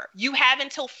error. You have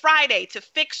until Friday to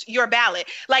fix your ballot.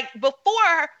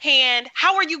 Beforehand,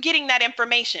 how are you getting that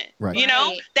information? Right.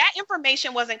 That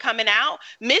information wasn't coming out.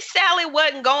 Miss Sally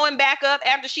wasn't going back up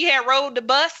after she had rode the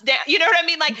bus down. You know what I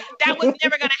mean? That was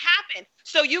never going to happen.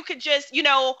 So you could just,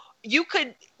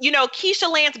 Keisha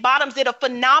Lance Bottoms did a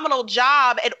phenomenal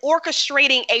job at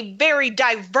orchestrating a very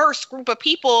diverse group of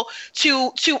people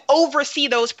to oversee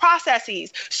those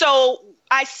processes. So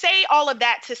I say all of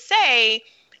that to say,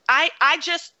 I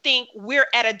just think we're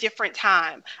at a different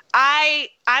time.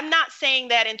 I'm not saying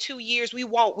that in 2 years we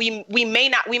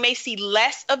may see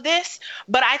less of this,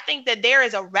 but I think that there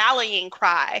is a rallying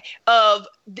cry of,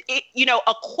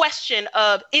 a question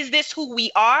of, is this who we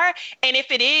are? And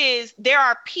if it is, there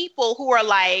are people who are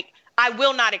like, I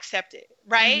will not accept it.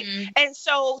 Right. Mm-hmm. And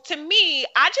so to me,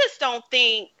 I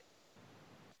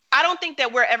don't think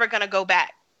that we're ever going to go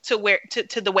back to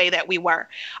the way that we were.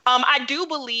 I do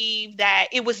believe that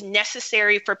it was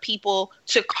necessary for people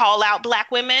to call out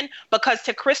Black women because,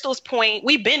 to Crystal's point,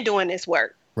 we've been doing this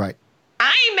work. Right.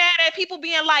 I ain't mad at people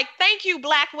being like, thank you,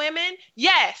 Black women.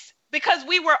 Yes, because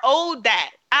we were owed that.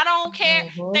 I don't care.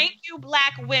 Mm-hmm. Thank you,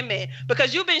 Black women,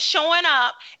 because you've been showing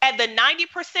up at the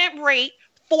 90% rate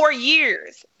for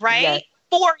years, right? Yes.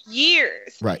 4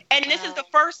 years. Right. And this is the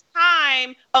first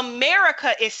time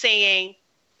America is saying,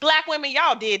 Black women,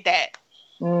 y'all did that.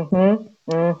 Mm-hmm.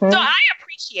 Mm-hmm. So I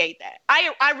appreciate that.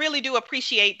 I really do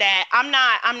appreciate that. I'm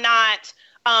not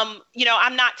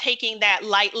taking that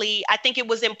lightly. I think it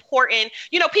was important.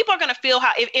 People are going to feel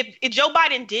how if Joe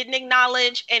Biden didn't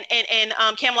acknowledge and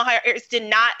Kamala Harris did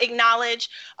not acknowledge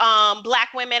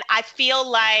Black women, I feel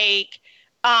like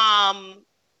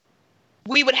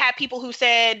we would have people who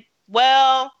said,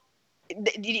 well,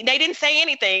 they didn't say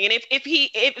anything. And if they,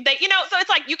 so it's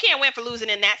like, you can't win for losing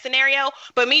in that scenario.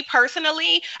 But me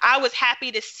personally, I was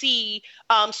happy to see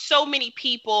so many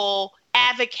people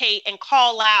advocate and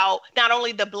call out not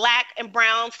only the Black and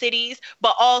brown cities,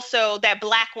 but also that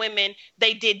Black women,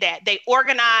 they did that. They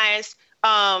organized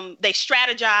they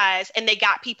strategized, and they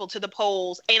got people to the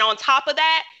polls. And on top of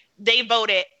that, they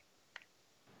voted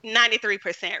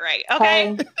 93% right.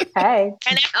 Okay. Hey.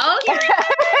 And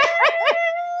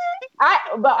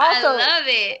I love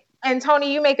it. And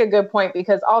Tony, you make a good point,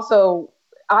 because also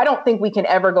I don't think we can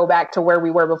ever go back to where we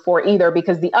were before either,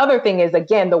 because the other thing is,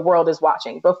 again, the world is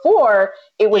watching. Before,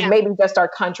 it was maybe just our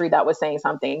country that was saying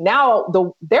something. Now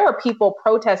there are people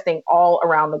protesting all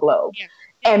around the globe. Yeah.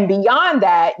 And beyond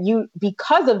that,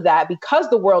 because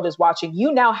the world is watching,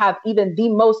 you now have even the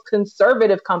most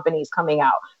conservative companies coming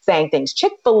out saying things.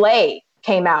 Chick-fil-A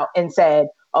came out and said,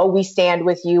 oh, we stand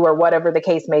with you, or whatever the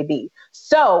case may be.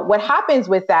 So what happens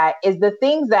with that is the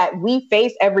things that we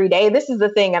face every day. This is the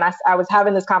thing. And I was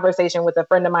having this conversation with a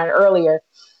friend of mine earlier.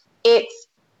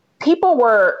 People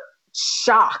were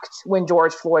shocked when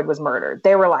George Floyd was murdered.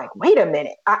 They were like, wait a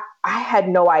minute. I had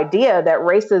no idea that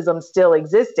racism still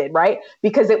existed, right?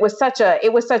 Because it was such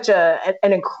an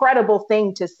incredible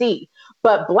thing to see.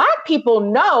 But Black people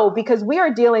know, because we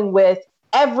are dealing with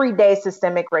everyday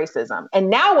systemic racism. And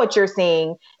now what you're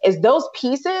seeing is those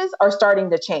pieces are starting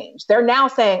to change. They're now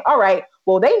saying, all right,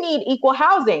 well, they need equal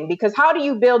housing, because how do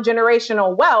you build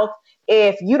generational wealth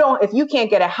if you can't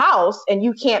get a house and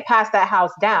you can't pass that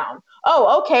house down?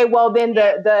 Oh, okay. Well, then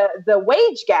the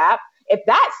wage gap, if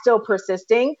that's still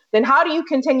persisting, then how do you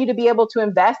continue to be able to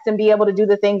invest and be able to do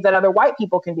the things that other white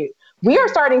people can do? We are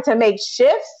starting to make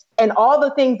shifts in all the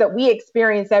things that we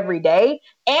experience every day.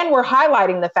 And we're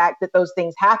highlighting the fact that those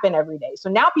things happen every day. So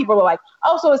now people are like,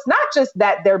 oh, so it's not just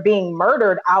that they're being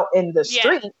murdered out in the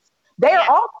streets. They are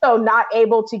also not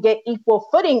able to get equal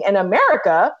footing in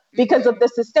America because of the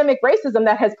systemic racism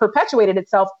that has perpetuated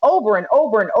itself over and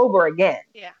over and over again.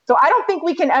 Yeah. So I don't think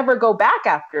we can ever go back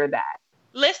after that.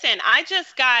 Listen, I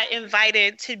just got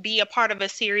invited to be a part of a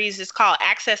series. It's called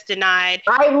Access Denied.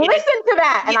 I listened to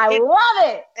that and I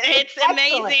love it. It's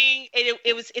amazing.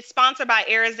 It's sponsored by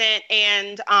Arizent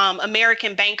and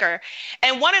American Banker.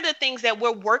 And one of the things that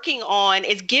we're working on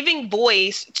is giving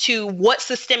voice to what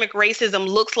systemic racism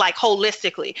looks like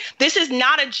holistically. This is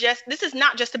not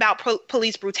just about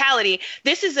police brutality.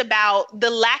 This is about the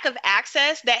lack of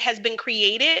access that has been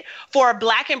created for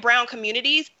Black and brown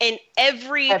communities in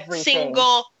every single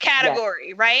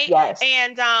category, right? Yes.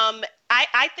 And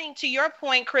I think, to your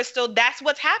point, Crystal, that's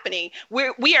what's happening.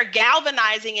 We are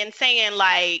galvanizing and saying,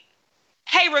 like,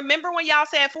 hey, remember when y'all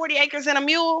said 40 acres and a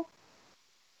mule?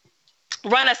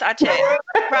 Run us our check,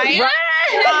 right?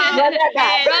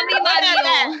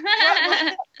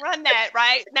 Run that,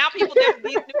 right? Now people, there's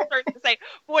these new shirts to say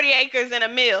 40 acres and a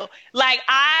mill. Like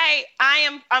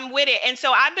I'm with it. And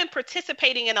so I've been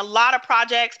participating in a lot of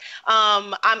projects.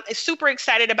 I'm super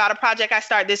excited about a project I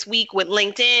start this week with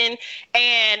LinkedIn,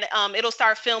 and it'll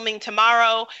start filming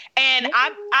tomorrow. And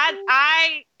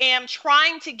I am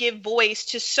trying to give voice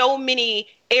to so many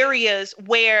areas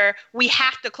where we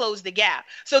have to close the gap.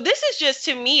 So this is just,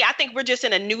 to me, I think we're just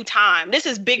in a new time. This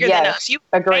is bigger than us. You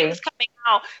agree. Coming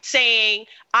out saying,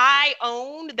 I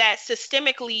own that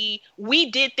systemically we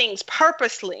did things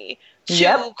purposely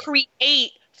to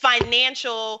create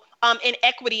financial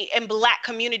inequity in Black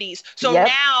communities. So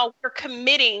now we're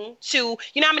committing to,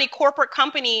 you know how many corporate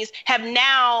companies have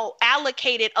now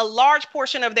allocated a large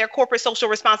portion of their corporate social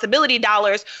responsibility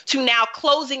dollars to now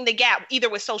closing the gap, either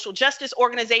with social justice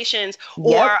organizations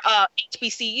or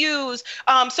HBCUs.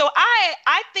 So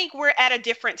I think we're at a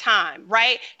different time,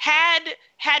 right?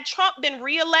 Had Trump been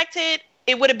reelected,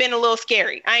 it would have been a little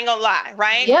scary. I ain't gonna lie,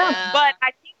 right? Yeah. But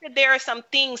I think that there's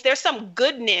some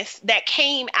goodness that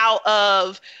came out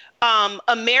of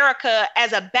America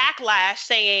as a backlash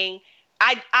saying,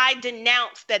 I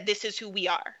denounce that this is who we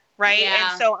are, right?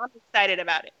 Yeah. And so I'm excited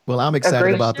about it. Well, I'm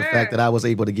excited about the fact that I was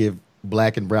able to give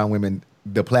Black and brown women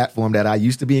the platform that I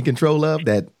used to be in control of,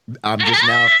 that I'm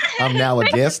now a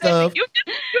guest of. You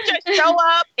just show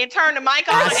up and turn the mic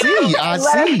on. I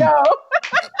see.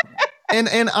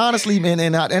 And honestly, man,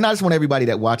 and I just want everybody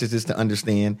that watches this to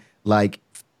understand, like,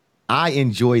 I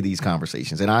enjoy these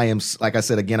conversations, and I am, like I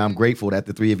said, again, I'm grateful that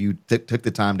the three of you took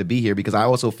the time to be here, because I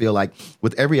also feel like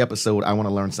with every episode, I want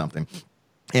to learn something.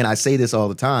 And I say this all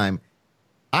the time.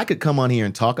 I could come on here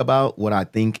and talk about what I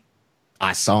think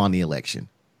I saw in the election,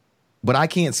 but I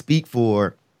can't speak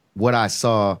for what I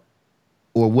saw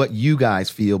or what you guys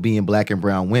feel being Black and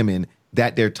brown women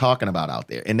that they're talking about out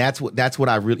there. And that's what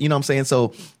I really, you know what I'm saying?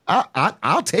 So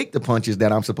I'll take the punches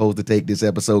that I'm supposed to take this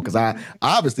episode, because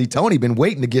obviously Tony been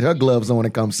waiting to get her gloves on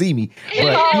and come see me.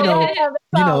 But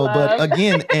but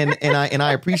again, and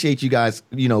I appreciate you guys,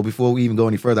 before we even go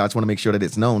any further, I just want to make sure that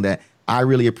it's known that I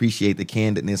really appreciate the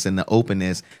candidness and the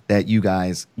openness that you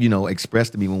guys, express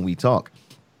to me when we talk.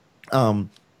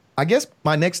 I guess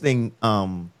my next thing,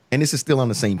 and this is still on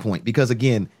the same point, because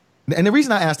again, and the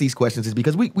reason I ask these questions is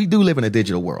because we do live in a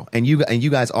digital world, and you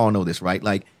guys all know this, right?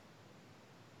 Like,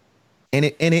 and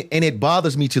it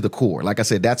bothers me to the core. Like I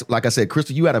said,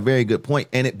 Crystal, you had a very good point,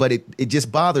 but it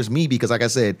just bothers me because, like I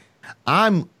said,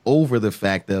 I'm over the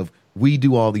fact of we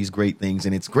do all these great things,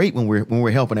 and it's great when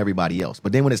we're helping everybody else,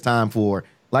 but then when it's time for,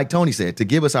 like Tony said, to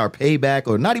give us our payback,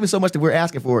 or not even so much that we're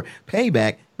asking for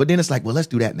payback, but then it's like, well, let's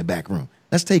do that in the back room.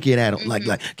 Let's take it at like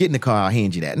get in the car, I'll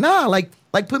hand you that. Nah, like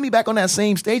put me back on that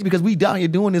same stage, because we down here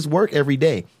doing this work every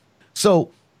day.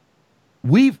 So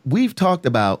we've talked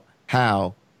about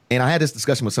how, and I had this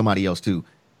discussion with somebody else too,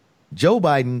 Joe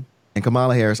Biden and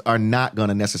Kamala Harris are not going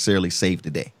to necessarily save the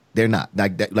day. They're not.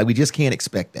 Like we just can't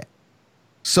expect that.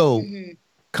 So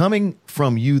coming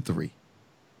from you three,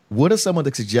 what are some of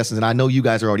the suggestions? And I know you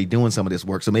guys are already doing some of this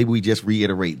work, so maybe we just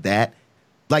reiterate that.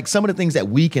 Like some of the things that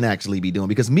we can actually be doing.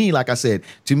 Because me, like I said,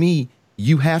 to me,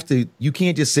 you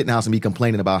can't just sit in the house and be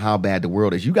complaining about how bad the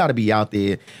world is. You got to be out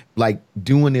there like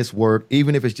doing this work,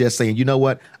 even if it's just saying, you know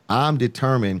what, I'm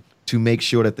determined to make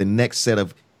sure that the next set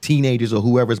of teenagers or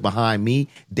whoever's behind me,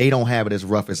 they don't have it as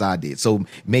rough as I did. So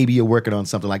maybe you're working on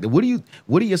something like that. What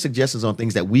are your suggestions on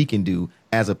things that we can do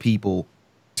as a people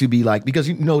to be like, because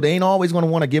they ain't always going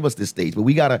to want to give us this stage, but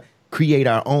we got to create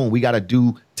our own. We got to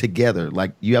do together.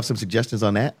 Like, you have some suggestions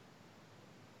on that?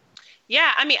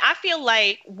 Yeah, I mean, I feel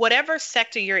like whatever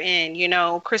sector you're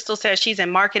in, Crystal says she's in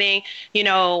marketing,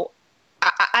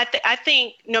 I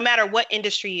think no matter what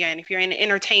industry you're in, if you're in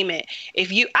entertainment,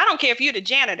 I don't care if you're the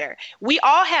janitor, we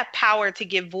all have power to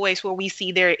give voice where we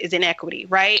see there is inequity,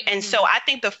 right? And so I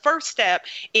think the first step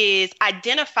is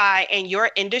identify in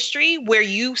your industry where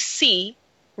you see,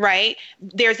 right,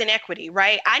 there's inequity,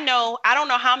 right? I don't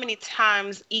know how many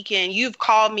times, Ekin, you've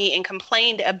called me and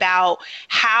complained about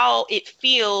how it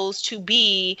feels to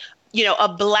be, a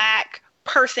Black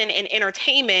person in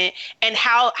entertainment, and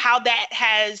how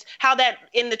that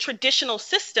in the traditional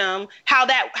system, how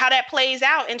that plays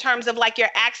out in terms of like your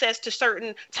access to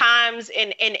certain times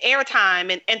and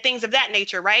airtime and things of that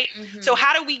nature, right? So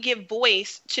how do we give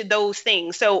voice to those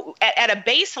things? So at a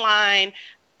baseline,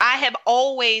 I have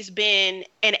always been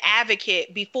an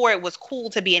advocate before it was cool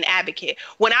to be an advocate.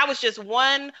 When I was just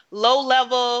one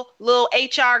low-level little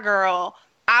HR girl,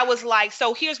 I was like,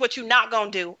 so here's what you're not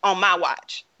going to do on my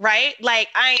watch, right? Like,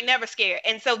 I ain't never scared.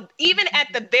 And so even at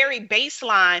the very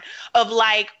baseline of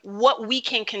like what we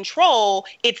can control,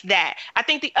 it's that. I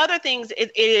think the other things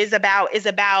it is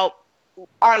about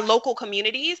our local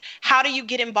communities. How do you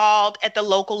get involved at the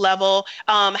local level?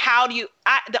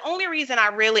 The only reason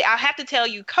I have to tell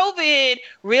you, COVID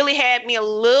really had me a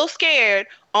little scared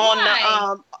on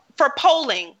for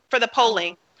the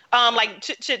polling.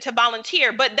 To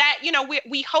volunteer, but that,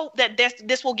 we hope that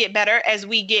this will get better as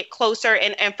we get closer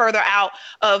and further out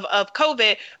of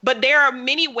COVID. But there are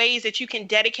many ways that you can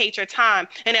dedicate your time.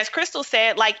 And as Crystal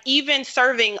said, like even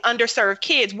serving underserved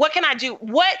kids, what can I do?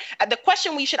 The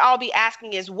question we should all be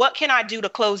asking is, what can I do to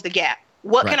close the gap?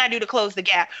 What can I do to close the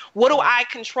gap? What do I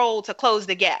control to close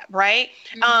the gap, right?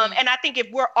 And I think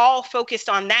if we're all focused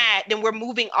on that, then we're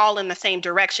moving all in the same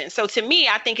direction. So to me,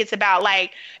 I think it's about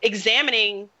like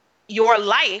examining your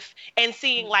life and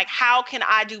seeing like, how can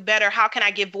I do better? How can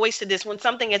I give voice to this when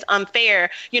something is unfair?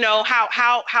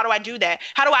 How do I do that?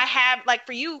 How do I have, like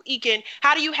for you, Ekin,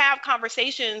 how do you have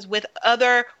conversations with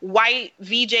other white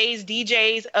VJs,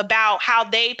 DJs about how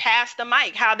they pass the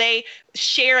mic, how they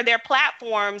share their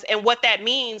platforms and what that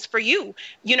means for you?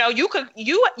 You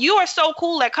are so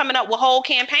cool at coming up with whole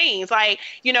campaigns. Like,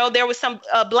 there was some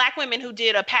Black women who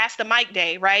did a pass the mic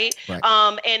day, right?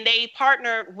 And they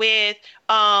partnered with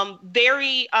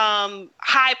very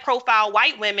high profile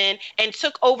white women and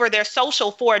took over their social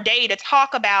for a day to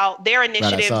talk about their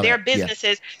initiatives, their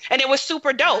businesses. Yeah. And it was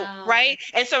super dope. Wow. Right.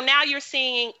 And so now you're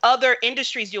seeing other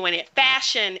industries doing it.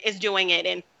 Fashion is doing it.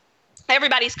 And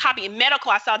everybody's copying.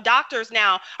 Medical, I saw doctors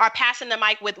now are passing the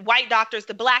mic with white doctors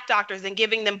to Black doctors and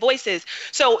giving them voices.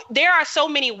 So there are so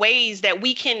many ways that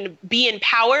we can be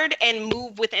empowered and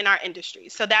move within our industry.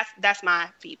 So that's my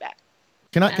feedback.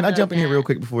 Can I jump in here real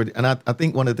quick before? And I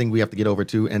think one of the things we have to get over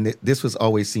too, and this was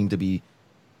always seemed to be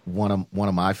one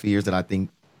of my fears that I think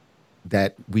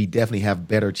that we definitely have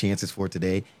better chances for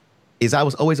today, is I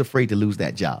was always afraid to lose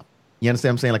that job. You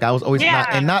understand what I'm saying? Like I was always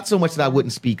not so much that I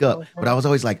wouldn't speak up, but I was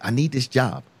always like, I need this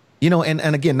job. And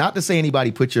again, not to say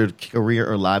anybody put your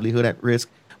career or livelihood at risk,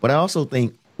 but I also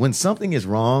think when something is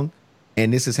wrong,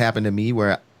 and this has happened to me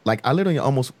where like I literally I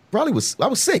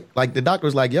was sick. Like the doctor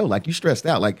was like, yo, like you stressed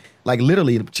out, like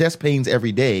literally chest pains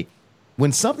every day.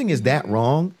 When something is that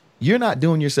wrong, you're not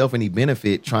doing yourself any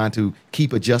benefit trying to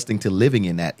keep adjusting to living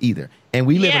in that either. And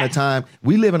we live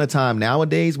in a time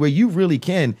nowadays where you really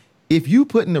can, if you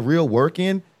put in the real work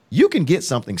in, you can get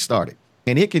something started,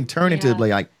 and it can turn into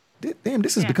like, damn,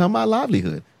 this has become my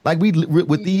livelihood. Like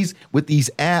with these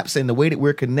apps and the way that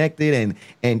we're connected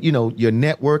and you know, your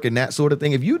network and that sort of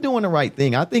thing. If you're doing the right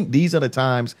thing, I think these are the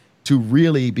times to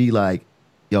really be like,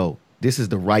 yo, this is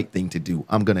the right thing to do.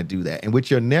 I'm going to do that. And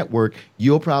with your network,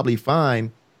 you'll probably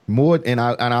find more. And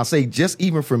I'll say, just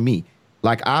even for me,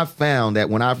 like I've found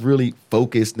that when I've really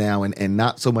focused now and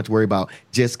not so much worry about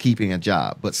just keeping a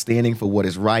job, but standing for what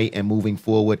is right and moving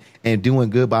forward and doing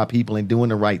good by people and doing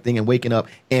the right thing and waking up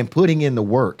and putting in the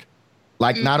work.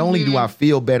 Like, not only do I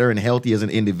feel better and healthy as an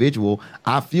individual,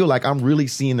 I feel like I'm really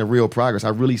seeing the real progress. I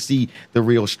really see the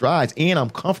real strides, and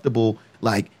I'm comfortable.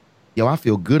 Like, yo, I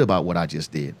feel good about what I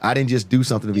just did. I didn't just do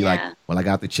something to be like, well, I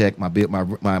got the check,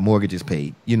 my mortgage is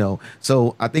paid, you know?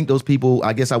 So I think those people,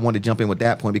 I guess I want to jump in with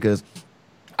that point, because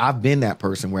I've been that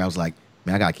person where I was like,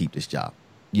 man, I got to keep this job.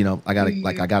 You know, I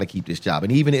got to keep this job.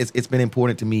 And even it's been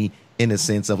important to me in the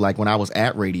sense of, like, when I was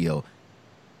at radio,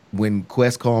 when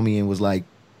Quest called me and was like,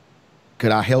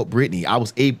 could I help Brittany? I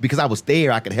was able, because I was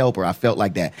there, I could help her. I felt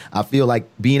like that. I feel like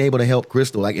being able to help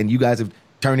Crystal, like, and you guys have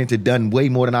done way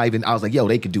more than I was like, yo,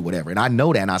 they could do whatever. And I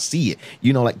know that, and I see it,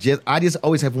 you know, like, I just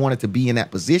always have wanted to be in that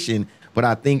position. But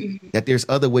I think that there's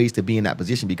other ways to be in that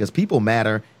position, because people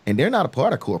matter, and they're not a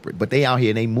part of corporate, but they out here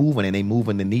and they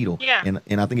moving the needle. Yeah.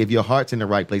 And I think if your heart's in the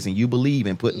right place and you believe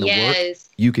in putting the work,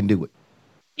 you can do it.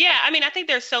 Yeah, I mean, I think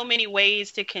there's so many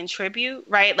ways to contribute,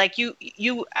 right? Like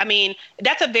I mean,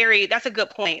 that's a good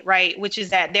point, right? Which is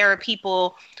that there are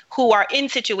people who are in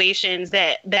situations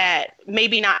that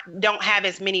maybe don't have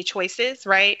as many choices,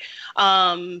 right?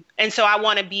 And so I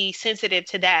want to be sensitive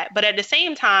to that. But at the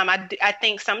same time, I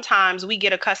think sometimes we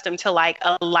get accustomed to like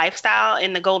a lifestyle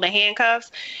in the golden handcuffs,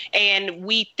 and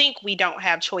we think we don't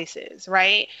have choices,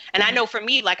 right? And I know for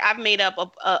me, like, I've made up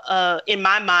in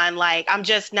my mind, like, I'm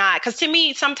just not, because to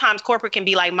me, sometimes corporate can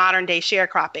be like modern day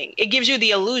sharecropping. It gives you the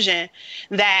illusion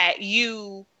that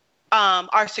you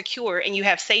are secure and you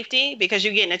have safety because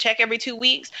you're getting a check every 2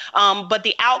 weeks. But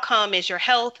the outcome is your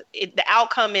health. The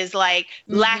outcome is like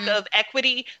lack of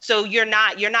equity. So you're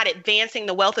not advancing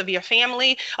the wealth of your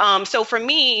family. So for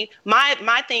me,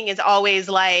 my thing is always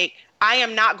like, I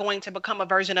am not going to become a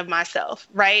version of myself,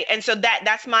 right? And so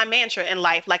that's my mantra in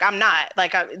life. Like, I'm not,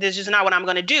 like, this is not what I'm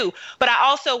going to do. But I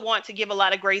also want to give a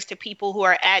lot of grace to people who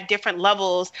are at different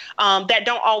levels that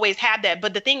don't always have that.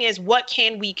 But the thing is, what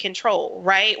can we control,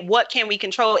 right? What can we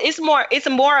control? It's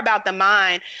more about the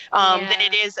mind than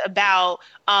it is about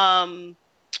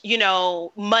you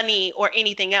know, money or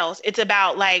anything else. It's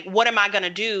about like, what am I going to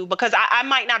do? Because I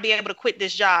might not be able to quit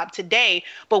this job today,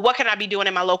 but what can I be doing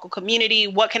in my local community?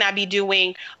 What can I be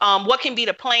doing? What can be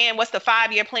the plan? What's the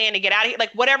 5-year plan to get out of here?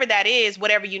 Like, whatever that is,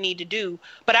 whatever you need to do.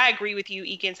 But I agree with you,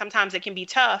 Ekin. Sometimes it can be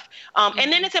tough.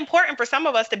 And then it's important for some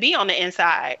of us to be on the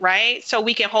inside, right? So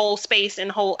we can hold space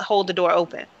and hold the door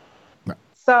open.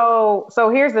 So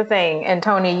here's the thing. And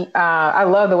Tony, I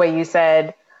love the way you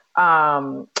said,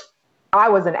 I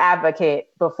was an advocate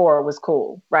before it was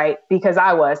cool, right? Because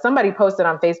somebody posted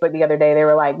on Facebook the other day, they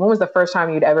were like, when was the first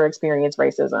time you'd ever experienced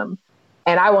racism?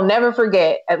 And I will never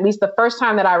forget, at least the first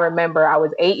time that I remember, I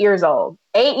was 8 years old.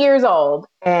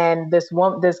 And this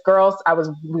girl,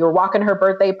 we were walking her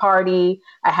birthday party.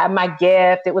 I had my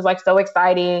gift. It was like so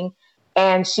exciting.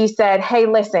 And she said, hey,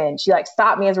 listen, she like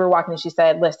stopped me as we were walking. And she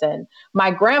said, listen, my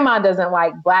grandma doesn't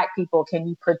like Black people. Can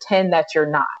you pretend that you're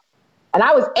not? And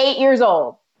I was 8 years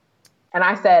old. And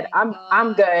I said, I'm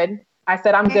good. I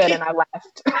said, I'm good. And I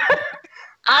left.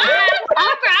 I'm proud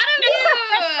of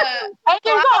you. 8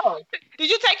 years old. Did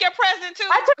you take your present too?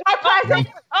 I took my present.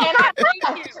 And I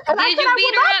left. And Did you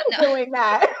beat her up? Doing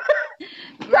that.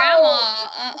 Grandma.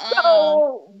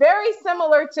 So very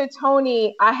similar to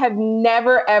Tony, I have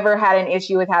never, ever had an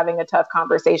issue with having a tough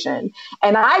conversation.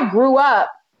 And I grew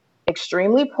up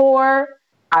extremely poor.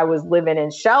 I was living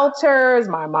in shelters.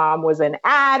 My mom was an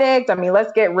addict. I mean,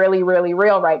 let's get really, really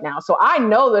real right now. So I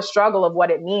know the struggle of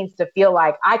what it means to feel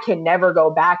like I can never go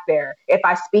back there. If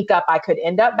I speak up, I could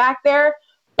end up back there.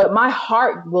 But my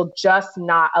heart will just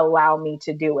not allow me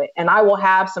to do it. And I will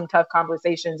have some tough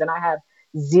conversations, and I have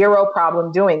zero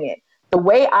problem doing it. The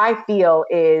way I feel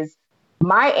is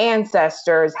my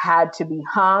ancestors had to be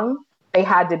hung. They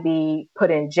had to be put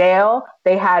in jail.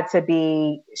 They had to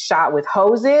be shot with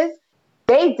hoses.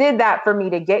 They did that for me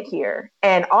to get here.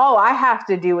 And all I have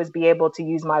to do is be able to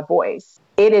use my voice.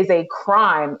 It is a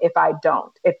crime if I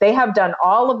don't. If they have done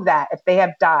all of that, if they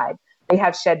have died, they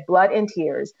have shed blood and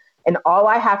tears, and all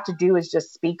I have to do is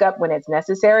just speak up when it's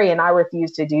necessary, and I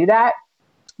refuse to do that,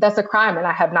 that's a crime, and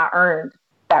I have not earned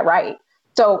that right.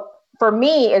 So for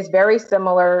me, is very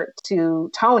similar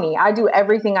to Tony. I do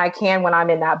everything I can when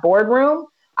I'm in that boardroom.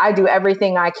 I do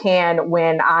everything I can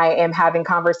when I am having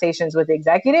conversations with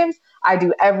executives. I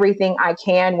do everything I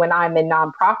can when I'm in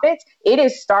nonprofits. It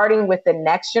is starting with the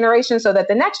next generation, so that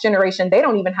the next generation, they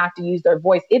don't even have to use their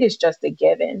voice. It is just a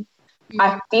given.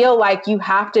 I feel like you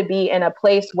have to be in a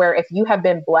place where if you have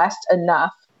been blessed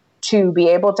enough to be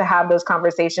able to have those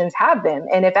conversations, have them.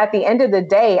 And if at the end of the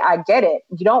day, I get it,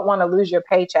 you don't want to lose your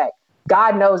paycheck.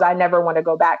 God knows I never want to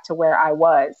go back to where I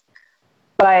was,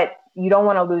 but you don't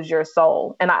want to lose your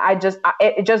soul. And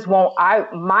it just won't,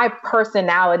 my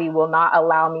personality will not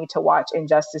allow me to watch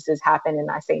injustices happen and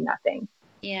I say nothing.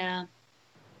 Yeah.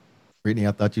 Brittany,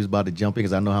 I thought you was about to jump in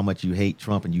because I know how much you hate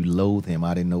Trump and you loathe him.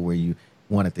 I didn't know where you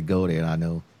wanted to go there. I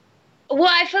know.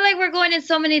 Well, I feel like we're going in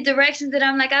so many directions that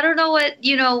I'm like, I don't know what,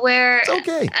 where. It's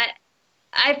okay.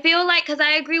 I feel like, because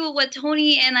I agree with what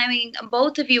Tony and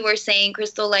both of you were saying,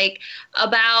 Crystal, like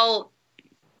about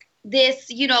this,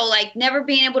 like never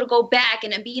being able to go back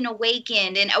and being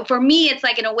awakened. And for me, it's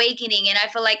like an awakening. And I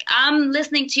feel like I'm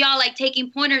listening to y'all, like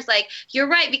taking pointers, like you're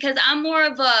right, because I'm more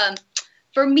of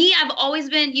for me, I've always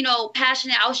been,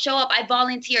 passionate. I'll show up. I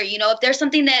volunteer. If there's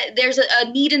something that there's a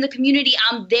need in the community,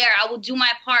 I'm there. I will do my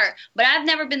part. But I've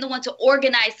never been the one to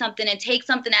organize something and take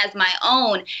something as my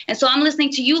own. And so I'm listening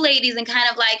to you ladies and kind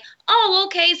of like, oh,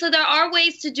 okay, so there are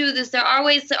ways to do this. There are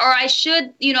ways to, or I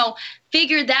should,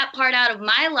 figure that part out of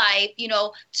my life,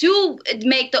 to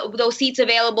make those seats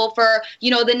available for,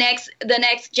 the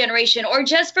next generation, or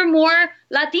just for more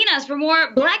Latinas, for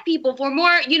more Black people, for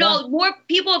more, more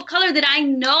people of color that I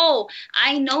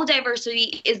know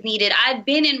diversity is needed. I've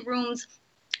been in rooms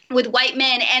with white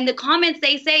men, and the comments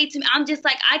they say to me, I'm just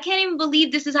like, I can't even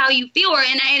believe this is how you feel.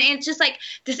 And it's just like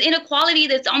this inequality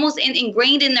that's almost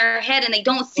ingrained in their head, and they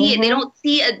don't see it. They don't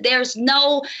see it. There's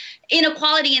no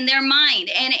inequality in their mind.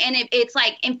 And it's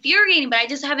like infuriating, but I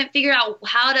just haven't figured out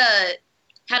how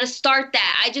to start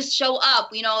that. I just show up,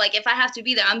 like if I have to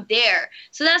be there, I'm there.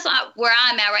 So that's where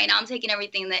I'm at right now. I'm taking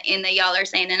everything that y'all are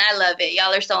saying, and I love it.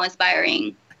 Y'all are so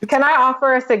inspiring. Can I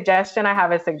offer a suggestion? I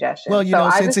have a suggestion.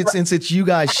 Well, since it's you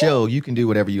guys' show, you can do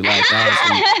whatever you like.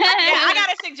 I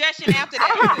got a suggestion after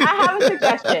that. I have a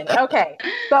suggestion. Okay.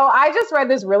 So I just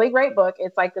read this really great book.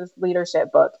 It's like this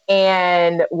leadership book.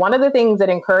 And one of the things that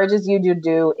encourages you to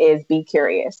do is be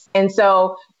curious. And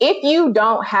so if you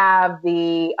don't have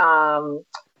the,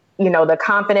 the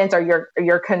confidence or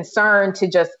you're concerned to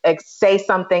just say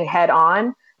something head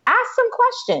on, ask some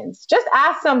questions. Just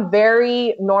ask some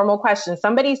very normal questions.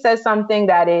 Somebody says something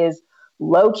that is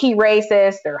low-key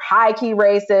racist or high-key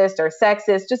racist or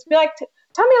sexist. Just be like,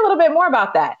 tell me a little bit more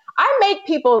about that. I make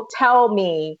people tell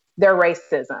me their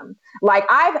racism. Like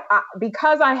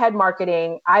because I had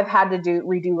marketing, I've had to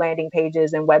redo landing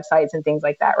pages and websites and things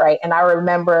like that, right? And I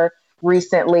remember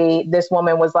recently this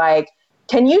woman was like,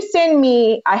 can you send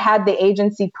me, I had the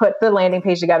agency put the landing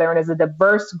page together and it's a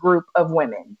diverse group of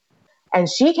women. And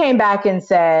she came back and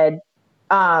said,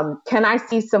 can I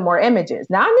see some more images?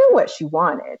 Now I knew what she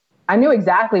wanted. I knew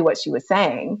exactly what she was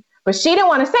saying, but she didn't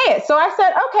want to say it. So I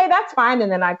said, okay, that's fine. And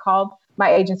then I called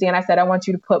my agency and I said, I want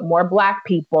you to put more Black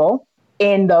people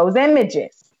in those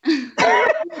images.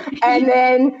 And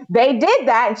then they did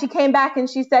that. And she came back and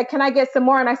she said, can I get some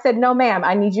more? And I said, no, ma'am,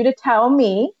 I need you to tell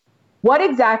me what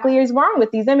exactly is wrong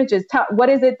with these images. What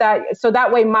is it so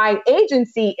that way my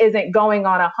agency isn't going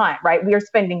on a hunt, right? We are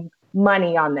spending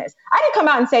money on this. I didn't come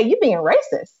out and say, you're being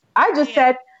racist. I just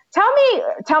said,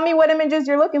 tell me what images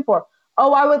you're looking for.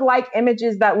 Oh, I would like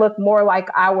images that look more like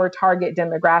our target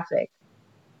demographic.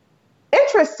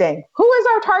 Interesting. Who is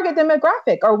our target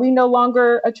demographic? Are we no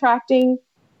longer attracting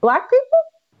Black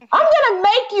people? I'm going to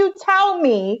make you tell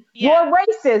me your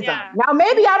racism. Yeah. Now,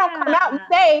 maybe I don't come out and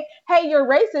say, hey, you're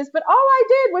racist, but all I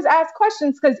did was ask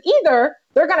questions, because either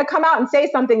they're going to come out and say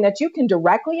something that you can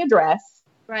directly address,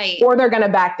 right, or they're going to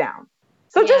back down.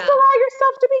 So just allow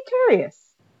yourself to be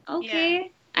curious. Okay. Yeah.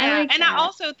 I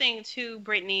also think too,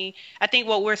 Brittany, I think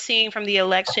what we're seeing from the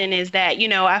election is that,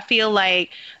 I feel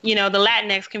like, the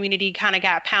Latinx community kind of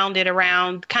got pounded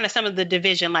around kind of some of the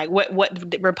division, like what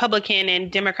Republican and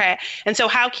Democrat. And so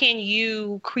how can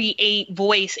you create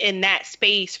voice in that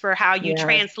space for how you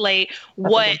translate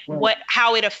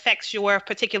how it affects your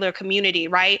particular community,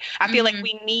 right? I feel like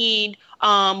we need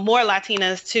more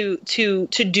Latinas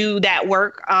to do that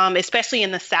work, especially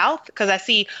in the South, because I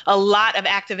see a lot of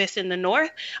activists in the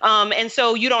North. And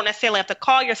so you don't necessarily have to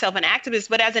call yourself an activist,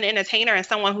 but as an entertainer and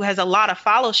someone who has a lot of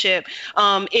followership,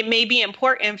 it may be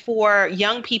important for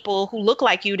young people who look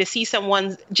like you to see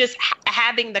someone just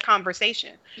having the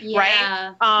conversation,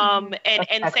 right?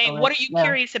 And saying, what are you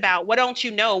curious about? What don't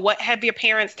you know? What have your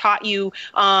parents taught you?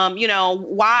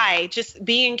 Why? Just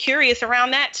being curious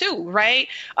around that too, right?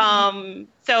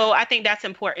 So I think that's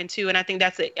important too. And I think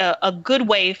that's a good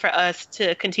way for us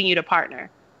to continue to partner.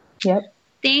 Yep.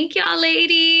 Thank y'all,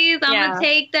 ladies. I'm going to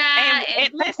take that. And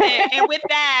listen, and with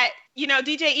that,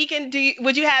 DJ Ekin,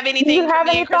 would you have anything for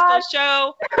me and Crystal's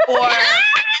show? Or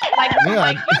like, do you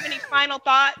have any final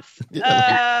thoughts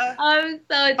I'm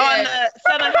so dead. On the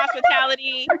Southern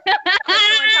Hospitality Crystal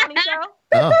and Tony show?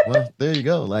 Oh, well, there you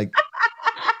go. Like,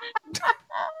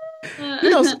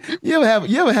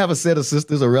 you ever have a set of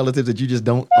sisters or relatives that you just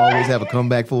don't always have a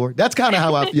comeback for? That's kind of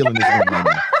how I feel in this room right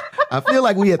now. I feel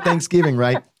like we had Thanksgiving,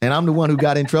 right? And I'm the one who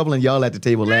got in trouble and y'all at the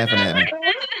table laughing at me.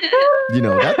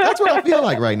 That's what I feel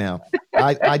like right now.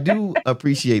 I do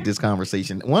appreciate this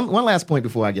conversation. One last point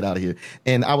before I get out of here.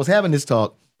 And I was having this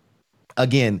talk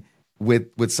again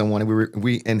with someone,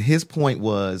 and and his point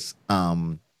was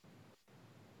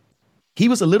he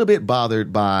was a little bit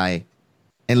bothered by,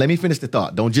 and let me finish the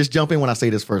thought. Don't just jump in when I say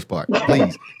this first part.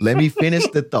 Please, let me finish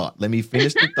the thought.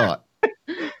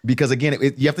 Because again,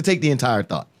 you have to take the entire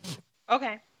thought.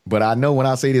 Okay. But I know when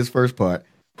I say this first part,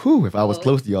 if I was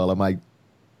close to y'all, I might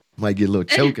get a little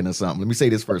choking or something. Let me say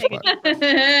this first part.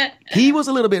 He was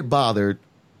a little bit bothered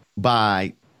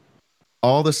by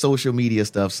all the social media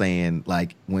stuff saying,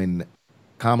 like, when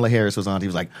Kamala Harris was on, he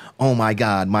was like, oh my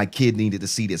God, my kid needed to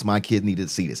see this. My kid needed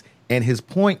to see this. And his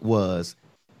point was,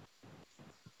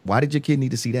 why did your kid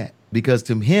need to see that? Because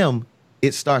to him,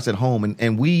 it starts at home.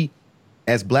 And we,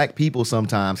 as Black people,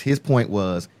 sometimes his point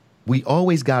was, we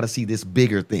always got to see this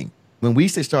bigger thing. When we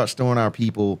start storing our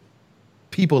people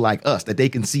like us that they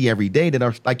can see every day, that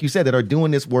are, like you said, that are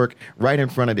doing this work right in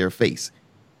front of their face,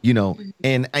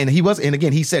 and he was, and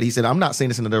again, he said, I'm not saying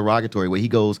this in a derogatory way. He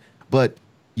goes, but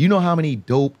you know how many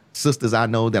dope sisters I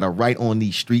know that are right on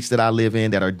these streets that I live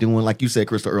in, that are doing, like you said,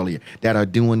 Crystal, earlier, that are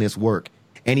doing this work.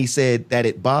 And he said that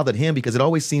it bothered him because it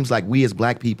always seems like we as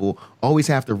Black people always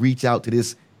have to reach out to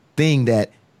this thing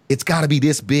that it's got to be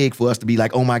this big for us to be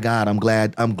like, oh my God, I'm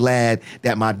glad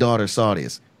that my daughter saw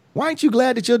this. Why aren't you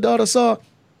glad that your daughter saw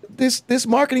this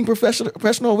marketing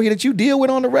professional over here that you deal with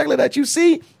on the regular, that you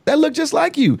see that look just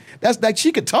like you? That's like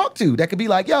she could talk to, that could be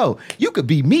like, yo, you could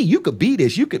be me, you could be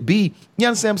this, you could be, you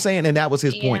understand what I'm saying? And that was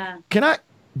his point. Can I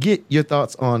get your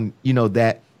thoughts on,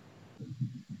 that?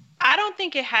 I don't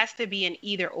think it has to be an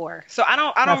either or. So I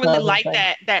don't really like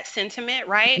that sentiment,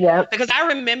 right? Yep. Because I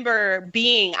remember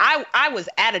I was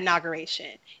at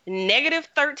inauguration,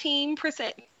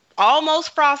 -13%,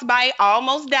 almost frostbite,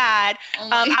 almost died.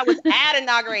 I was at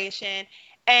inauguration,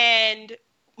 and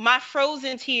my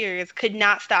frozen tears could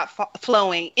not stop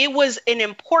flowing. It was an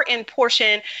important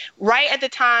portion right at the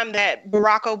time that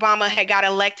Barack Obama had got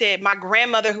elected. My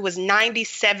grandmother, who was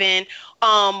 97,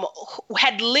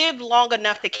 had lived long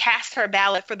enough to cast her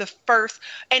ballot for the first.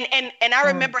 And I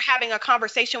remember having a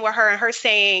conversation with her and her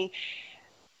saying,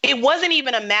 it wasn't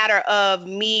even a matter of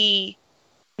me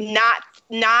not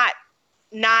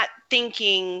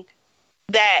thinking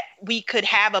that we could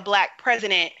have a Black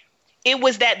president. It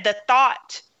was that the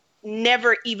thought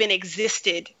never even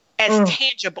existed as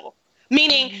tangible,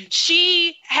 meaning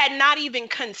she had not even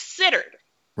considered.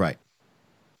 Right.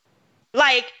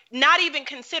 Like, not even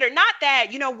considered. Not that,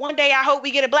 one day I hope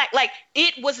we get a Black. Like,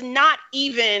 it was not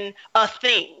even a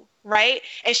thing, right?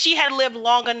 And she had lived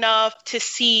long enough to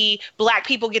see Black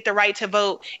people get the right to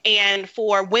vote, and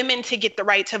for women to get the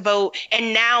right to vote,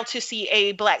 and now to see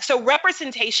a Black. So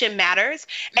representation matters,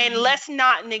 and let's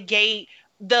not negate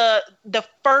the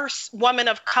first woman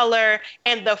of color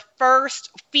and the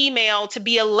first female to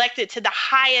be elected to the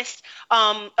highest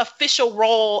official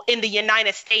role in the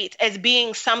United States as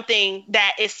being something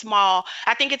that is small.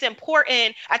 I think it's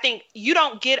important. I think you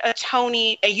don't get a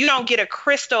Tony and you don't get a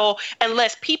Crystal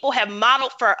unless people have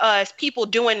modeled for us people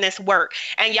doing this work.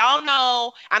 And y'all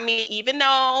know, I mean, even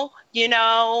though,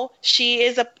 she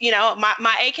is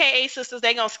my AKA sisters,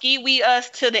 they gonna ski-wee us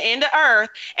to the end of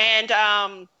earth.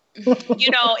 And,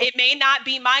 it may not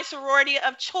be my sorority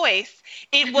of choice.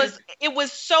 It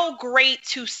was so great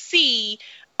to see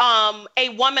a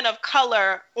woman of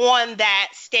color on that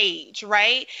stage,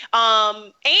 right?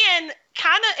 And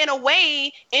kind of in a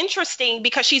way interesting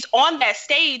because she's on that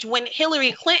stage when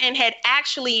Hillary Clinton had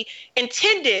actually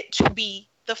intended to be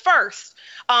the first.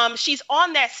 She's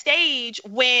on that stage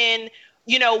when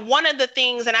one of the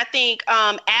things, and I think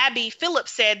Abby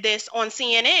Phillips said this on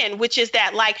CNN, which is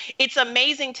that like it's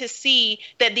amazing to see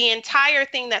that the entire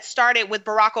thing that started with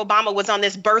Barack Obama was on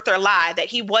this birther lie that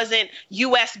he wasn't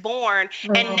U.S. born,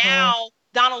 and now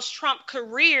Donald Trump's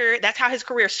career, that's how his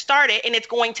career started, and it's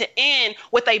going to end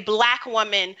with a Black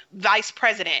woman vice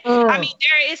president. I mean,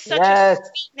 there is such a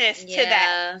sweetness to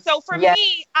that. So for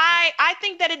me, I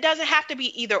think that it doesn't have to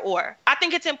be either or. I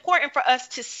think it's important for us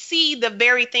to see the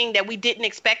very thing that we didn't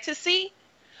expect to see,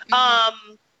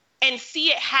 and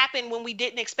see it happen when we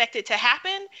didn't expect it to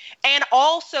happen, and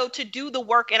also to do the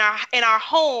work in our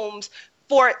homes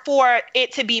for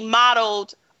it to be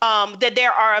modeled. That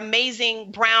there are amazing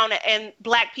brown and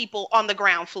Black people on the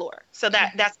ground floor. So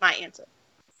that's my answer.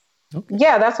 Okay.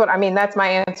 Yeah, that's my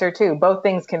answer too. Both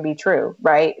things can be true,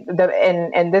 right?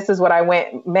 And this is what I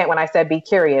meant when I said be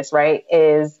curious, right?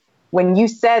 Is when you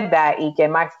said that,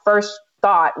 Ekin, my first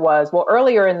thought was, well,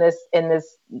 earlier in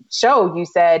this show, you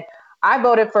said, I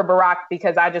voted for Barack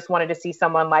because I just wanted to see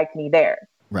someone like me there.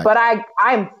 Right. But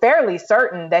I'm fairly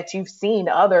certain that you've seen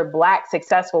other Black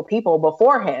successful people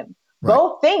before him. Right.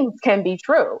 Both things can be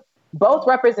true. Both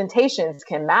representations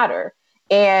can matter.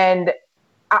 And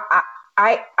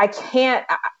I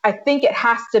think it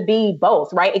has to be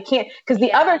both, right? It can't, because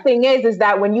the other thing is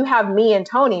that when you have me and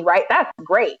Tony, right, that's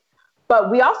great.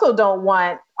 But we also don't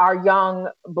want our young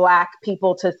Black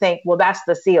people to think, well, that's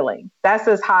the ceiling. That's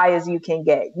as high as you can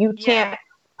get. You can't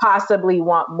possibly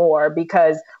want more,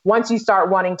 because once you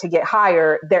start wanting to get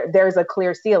higher, there's a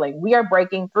clear ceiling. We are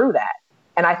breaking through that.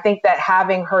 And I think that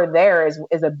having her there is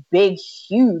a big,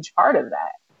 huge part of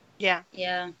that. Yeah.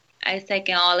 Yeah. I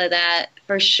second all of that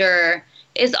for sure.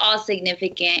 It's all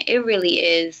significant. It really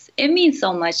is. It means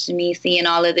so much to me seeing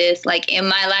all of this. Like in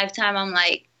my lifetime, I'm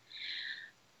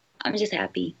just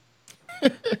happy.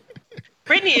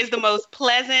 Brittany is the most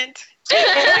pleasant. She is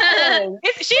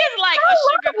like a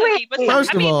sugar cookie, but nobody's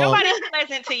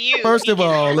pleasant to you. First of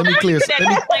all, let me clear. She is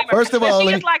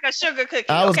like a sugar cookie.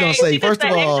 I was gonna say, first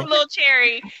of all, extra little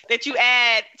cherry that you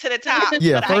add to the top.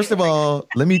 Yeah. First of all,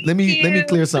 let me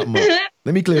clear something up.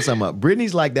 Let me clear something up.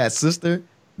 Brittany's like that sister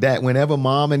that whenever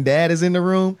mom and dad is in the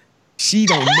room, she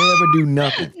don't never do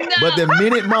nothing. No. But the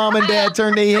minute mom and dad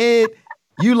turn their head,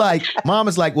 you like, mom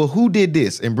is like, well, who did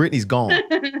this? And Brittany's gone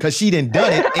because she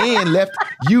done it and left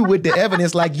you with the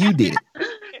evidence like you did it.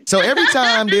 So every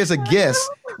time there's a guest,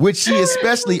 which she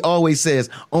especially always says,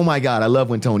 oh my God, I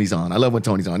love when Tony's on. I love when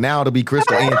Tony's on. Now it'll be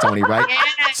Crystal and Tony, right?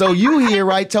 So you hear,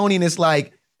 right, Tony, and it's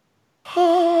like,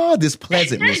 oh, this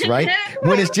pleasantness, right?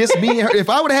 When it's just me and her. If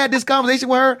I would have had this conversation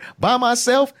with her by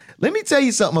myself, let me tell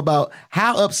you something about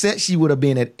how upset she would have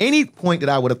been at any point that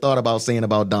I would have thought about saying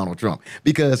about Donald Trump,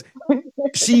 because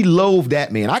she loathed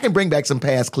that man. I can bring back some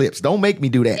past clips. Don't make me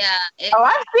do that. Yeah.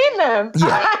 I've seen them.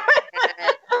 Yeah.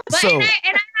 But and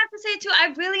I have to say too,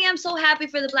 I really am so happy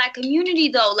for the Black community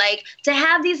though. Like to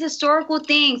have these historical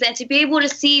things and to be able to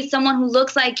see someone who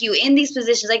looks like you in these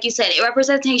positions, like you said,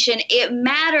 representation, it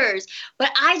matters.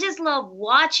 But I just love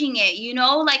watching it,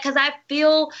 like, because I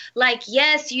feel like,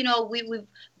 yes, we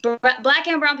Black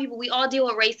and brown people, we all deal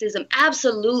with racism,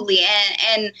 absolutely,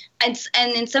 and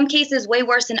in some cases way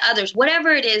worse than others.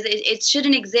 Whatever it is, it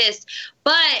shouldn't exist.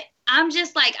 But I'm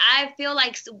just like, I feel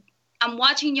like I'm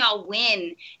watching y'all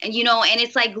win, and and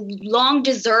it's like long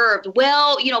deserved.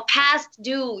 Well, past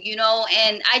due,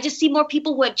 and I just see more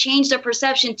people who have changed their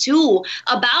perception too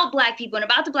about Black people and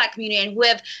about the Black community, and who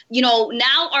have,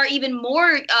 now are even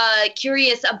more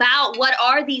curious about what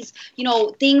are these,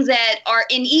 things that are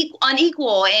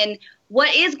unequal and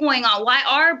what is going on. Why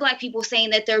are Black people saying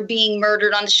that they're being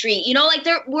murdered on the street?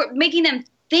 We're making them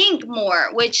think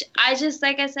more, which I just,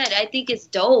 like I said, I think it's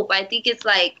dope. I think it's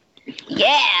like,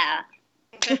 yeah.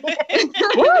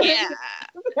 Yeah.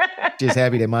 Just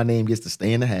happy that my name gets to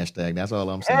stay in the hashtag. That's all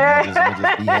I'm saying. I'm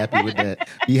just be happy with that.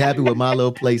 Be happy with my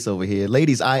little place over here.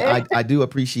 Ladies, I do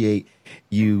appreciate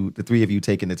you, the three of you,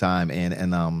 taking the time.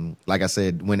 And like I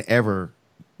said, whenever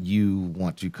you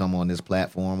want to come on this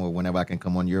platform, or whenever I can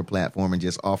come on your platform and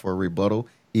just offer a rebuttal,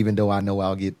 even though I know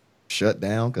I'll get shut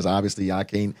down, because obviously I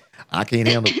can't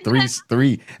handle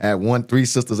three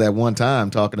sisters at one time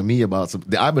talking to me about some.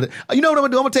 You know what I'm gonna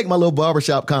do? I'm gonna take my little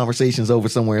barbershop conversations over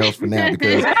somewhere else for now,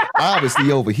 because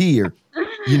obviously over here,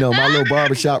 my little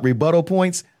barbershop rebuttal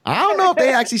points, I don't know if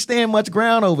they actually stand much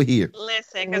ground over here.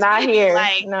 Listen, because not here.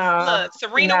 Like, no. Look,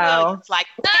 Serena Williams, like,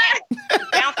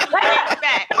 bouncing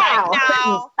back. Like,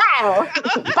 no.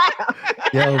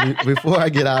 Yo, before I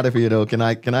get out of here though, can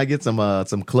I get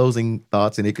some closing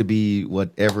thoughts, and it could be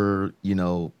whatever,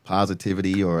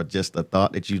 positivity or just a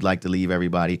thought that you'd like to leave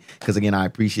everybody, because again, I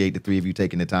appreciate the three of you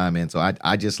taking the time in. So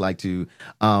I just like to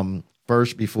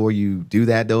first before you do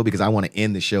that, though, because I want to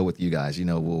end the show with you guys. You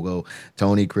know, we'll go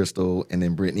Tony, Crystal, and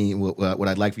then Brittany. What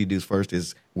I'd like for you to do is first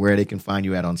is where they can find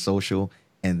you at on social,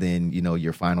 and then, you know,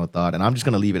 your final thought. And I'm just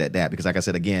going to leave it at that because, like I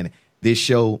said, again, this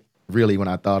show, really, when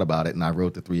I thought about it and I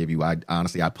wrote the three of you, I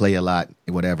honestly play a lot,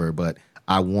 whatever, but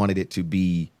I wanted it to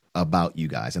be about you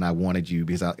guys. And I wanted you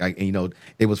because, I you know,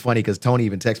 it was funny because Tony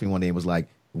even texted me one day and was like,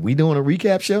 we doing a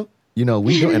recap show? You know,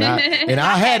 we do, and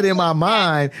I had it in my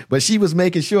mind, but she was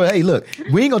making sure, hey, look,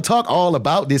 we ain't gonna talk all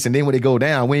about this, and then when it go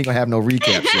down, we ain't gonna have no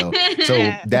recap show. So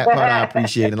that part I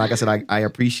appreciate, and like I said, I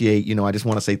appreciate, you know, I just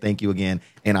want to say thank you again,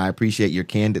 and I appreciate your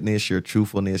candidness, your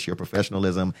truthfulness, your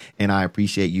professionalism, and I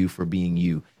appreciate you for being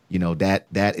you. You know, that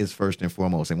is first and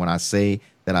foremost. And when I say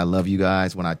that I love you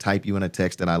guys, when I type you in a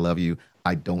text that I love you,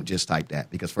 I don't just type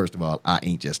that because, first of all, I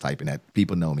ain't just typing that.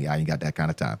 People know me. I ain't got that kind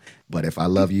of time. But if I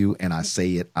love you and I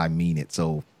say it, I mean it.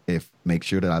 So make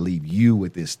sure that I leave you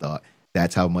with this thought.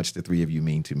 That's how much the three of you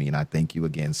mean to me. And I thank you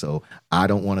again. So I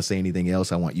don't want to say anything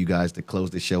else. I want you guys to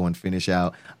close the show and finish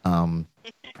out.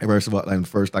 First of all,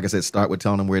 like I said, start with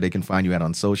telling them where they can find you at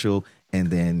on social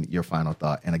and then your final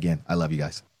thought. And again, I love you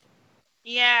guys.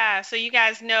 Yeah, so you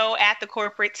guys know at the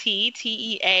Corporate Tea,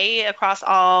 TEA, across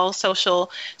all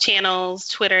social channels,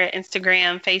 Twitter,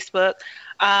 Instagram, Facebook,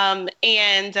 and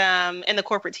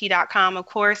thecorporatetea.com, of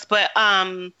course. But,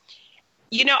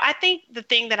 you know, I think the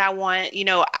thing that I want, you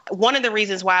know, one of the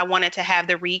reasons why I wanted to have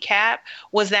the recap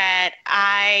was that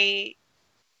I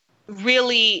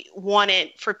really wanted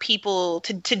for people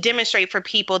to demonstrate for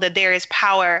people that there is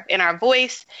power in our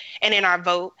voice and in our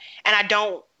vote. And I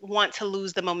don't want to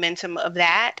lose the momentum of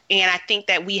that. And I think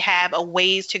that we have a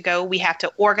ways to go. We have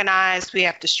to organize, we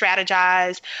have to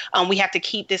strategize, we have to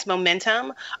keep this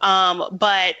momentum.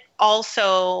 But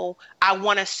also I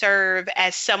want to serve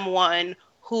as someone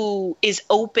who is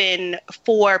open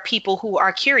for people who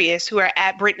are curious, who are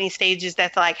at Brittany's stages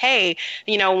that's like, hey,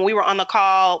 you know, when we were on the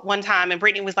call one time and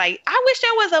Brittany was like, I wish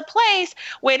there was a place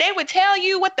where they would tell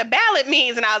you what the ballot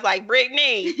means. And I was like,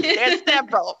 Brittany, there's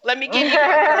several. Let me give you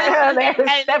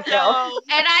there's several.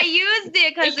 And I used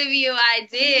it because of you. I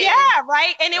did. Yeah,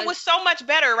 right. And it was so much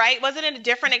better, right? Wasn't it a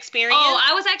different experience? Oh,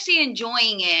 I was actually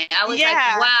enjoying it. I was like,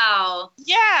 wow.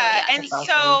 Yeah. And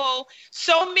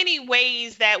so many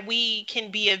ways that we can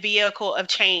be a vehicle of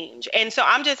change. And so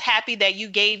I'm just happy that you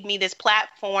gave me this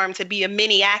platform to be a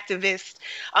mini activist,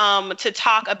 to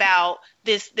talk about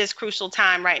this crucial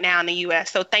time right now in the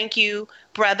U.S. So thank you,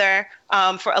 brother,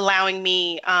 for allowing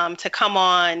me to come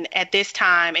on at this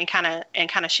time and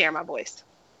kind of share my voice.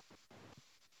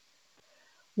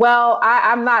 Well,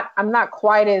 I'm not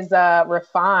quite as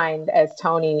refined as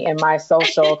Tony in my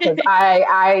social because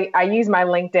I use my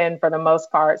LinkedIn for the most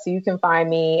part. So you can find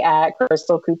me at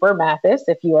Crystal Cooper Mathis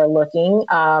if you are looking.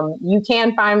 You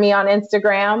can find me on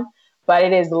Instagram, but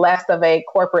it is less of a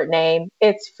corporate name.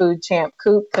 It's Food Champ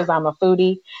Coop because I'm a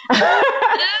foodie.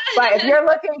 But if you're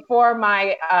looking for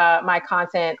my my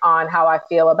content on how I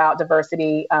feel about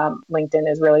diversity, LinkedIn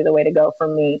is really the way to go for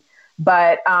me.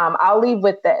 But I'll leave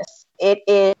with this. It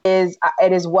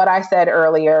is what I said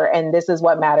earlier, and this is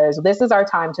what matters. This is our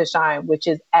time to shine, which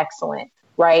is excellent,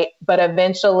 right? But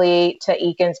eventually, to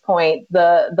Eakin's point,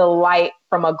 the light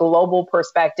from a global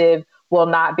perspective will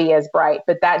not be as bright,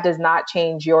 but that does not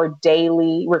change your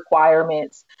daily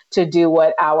requirements to do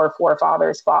what our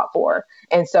forefathers fought for.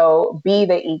 And so be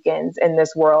the Eakins in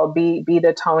this world, be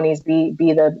the Tonys, be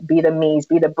the me's,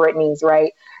 be the Brittany's,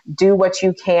 right? Do what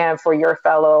you can for your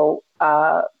fellow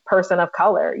person of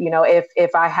color. You know,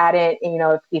 if I hadn't, you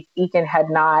know, if Eakin had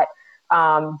not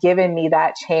given me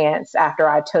that chance after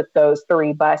I took those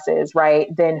 3 buses,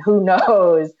 right, then who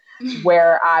knows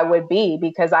where I would be,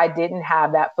 because I didn't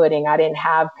have that footing. I didn't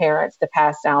have parents to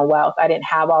pass down wealth. I didn't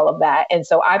have all of that. And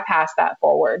so I pass that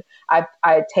forward. I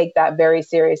take that very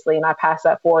seriously, and I pass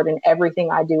that forward in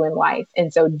everything I do in life.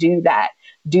 And so do that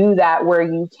where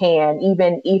you can.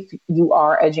 Even if you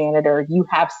are a janitor, you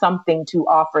have something to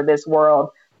offer this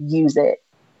world. Use it.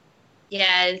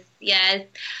 Yes. I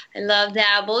love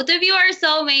that. Both of you are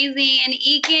so amazing. And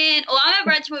Eakin, I'm at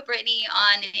Brunch with Brittany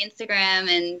on Instagram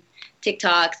and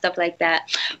TikTok, stuff like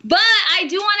that. But I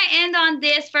do want to end on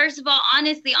this. First of all,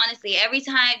 honestly, every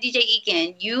time DJ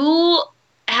Eakin, you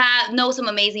know some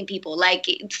amazing people. Like,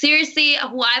 seriously,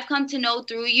 who I've come to know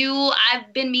through you,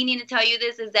 I've been meaning to tell you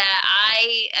this, is that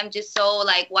I am just so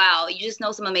like, wow, you just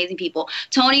know some amazing people.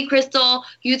 Tony, Crystal,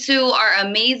 you two are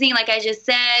amazing, like I just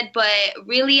said, but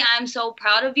really, I'm so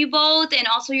proud of you both, and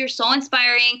also you're so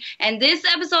inspiring. And this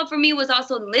episode for me was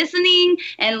also listening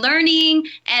and learning,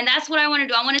 and that's what I want to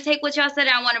do. I want to take what y'all said, and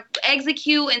I want to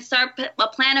execute and start a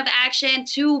plan of action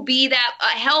to be that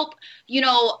help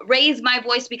raise my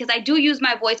voice, because I do use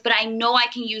my voice, but I know I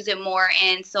can use it more.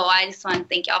 And so I just want to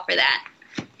thank y'all for that.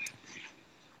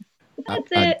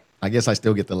 That's it. I guess I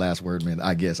still get the last word, man.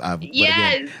 I guess.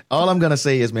 Yes. Again, all I'm going to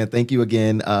say is, man, thank you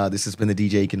again. This has been the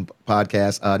DJ Aiken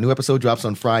podcast. New episode drops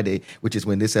on Friday, which is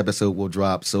when this episode will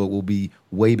drop. So it will be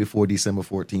way before December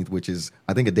 14th, which is,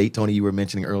 I think, a date, Tony, you were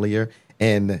mentioning earlier.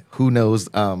 And who knows?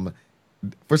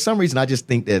 For some reason, I just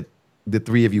think that the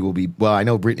three of you will be, well, I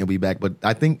know Brittany will be back, but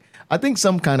I think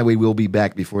some kind of way we'll be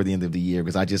back before the end of the year,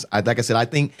 because like I said, I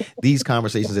think these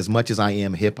conversations, as much as I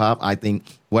am hip hop, I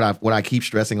think what I keep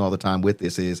stressing all the time with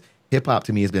this is hip hop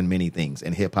to me has been many things,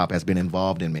 and hip hop has been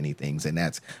involved in many things, and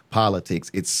that's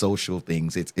politics, it's social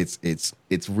things,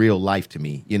 it's real life to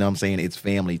me. You know what I'm saying? It's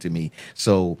family to me.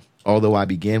 So although I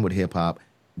began with hip hop,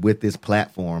 with this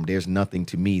platform, there's nothing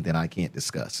to me that I can't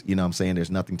discuss. You know what I'm saying? There's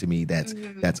nothing to me that's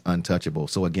untouchable.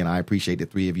 So again, I appreciate the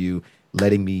three of you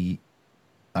letting me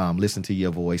listen to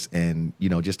your voice and,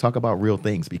 just talk about real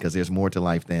things, because there's more to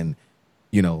life than,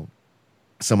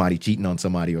 somebody cheating on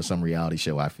somebody or some reality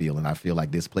show, I feel. And I feel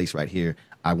like this place right here,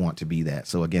 I want to be that.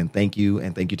 So again, thank you.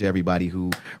 And thank you to everybody who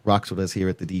rocks with us here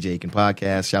at the DJ Aiken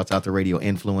podcast. Shouts out to Radio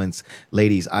Influence.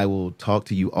 Ladies, I will talk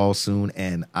to you all soon.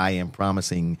 And I am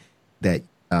promising that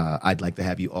I'd like to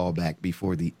have you all back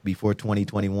before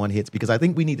 2021 hits, because I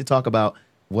think we need to talk about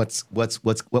what's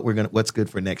good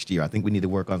for next year. I think we need to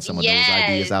work on some of those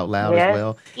ideas out loud as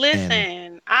well.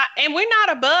 Listen, and we're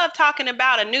not above talking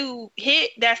about a new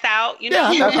hit that's out. Yeah,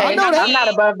 I know that. I'm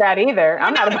not above that either.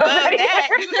 I'm not above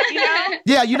that.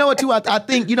 Yeah, you know what, too? I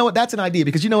think, that's an idea,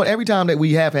 because every time that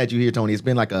we have had you here, Tony, it's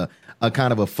been like a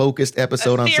kind of a focused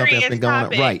episode on something that's been going on.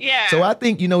 Right. Yeah. So I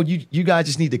think, you guys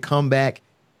just need to come back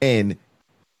and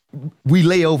we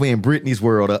lay over in Brittany's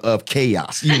world of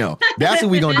chaos. That's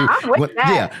what we're gonna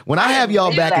do. When I have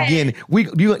y'all back again, we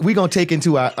gonna take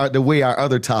into the way our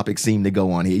other topics seem to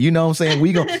go on here. You know what I'm saying?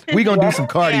 We gonna do some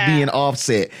Cardi B and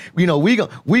Offset. We gonna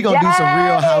do some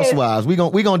Real Housewives. We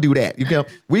gonna do that.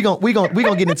 We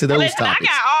gonna get into those Listen, topics.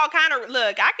 I got all kind of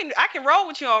look. I can roll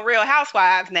with you on Real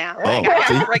Housewives now. I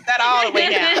can break that all the way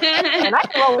down. And I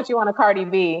can roll with you on a Cardi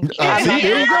B. See,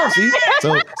 there you go. See,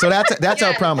 so that's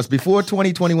our promise. Before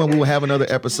 2021. We will have another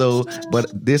episode, but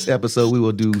this episode we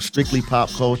will do strictly pop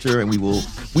culture, and we will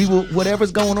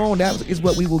whatever's going on, that is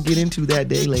what we will get into that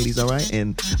day, ladies. All right,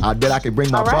 and I bet I can bring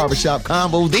my barbershop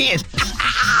combo then.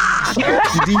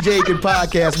 The DJ Aiken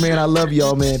podcast, man. I love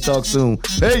y'all, man. Talk soon.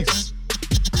 Peace.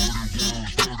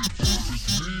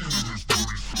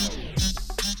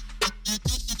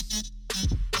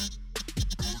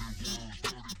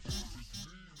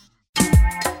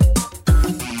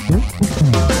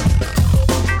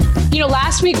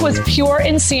 Last week was pure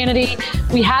insanity.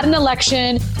 We had an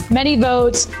election, many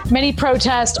votes, many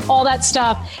protests, all that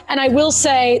stuff. And I will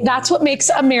say that's what makes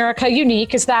America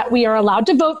unique, is that we are allowed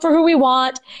to vote for who we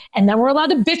want, and then we're allowed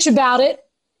to bitch about it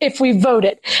if we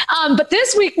voted. But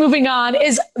this week, moving on,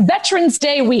 is Veterans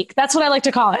Day week. That's what I like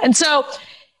to call it. And so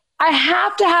I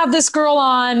have to have this girl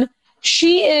on.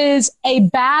 She is a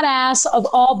badass of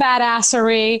all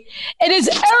badassery. It is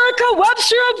Erica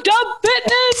Webster of Dub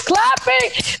Fitness. Clapping.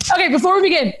 Okay, before we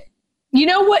begin, you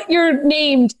know what you're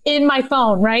named in my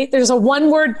phone, right? There's a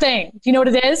one-word thing. Do you know what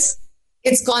it is?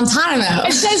 It's Guantanamo.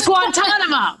 It says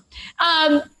Guantanamo.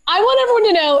 I want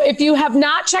everyone to know, if you have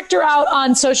not checked her out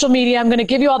on social media, I'm going to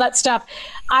give you all that stuff.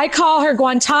 I call her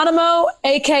Guantanamo,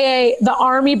 a.k.a. the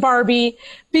Army Barbie,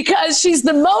 because she's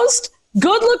the most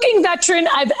good-looking veteran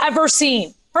I've ever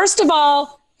seen. First of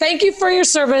all, thank you for your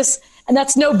service, and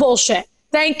that's no bullshit.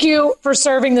 Thank you for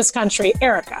serving this country,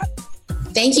 Erica.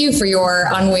 Thank you for your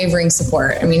unwavering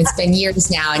support. I mean, it's been years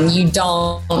now, and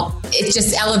it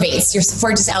just elevates. Your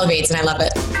support just elevates, and I love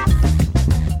it.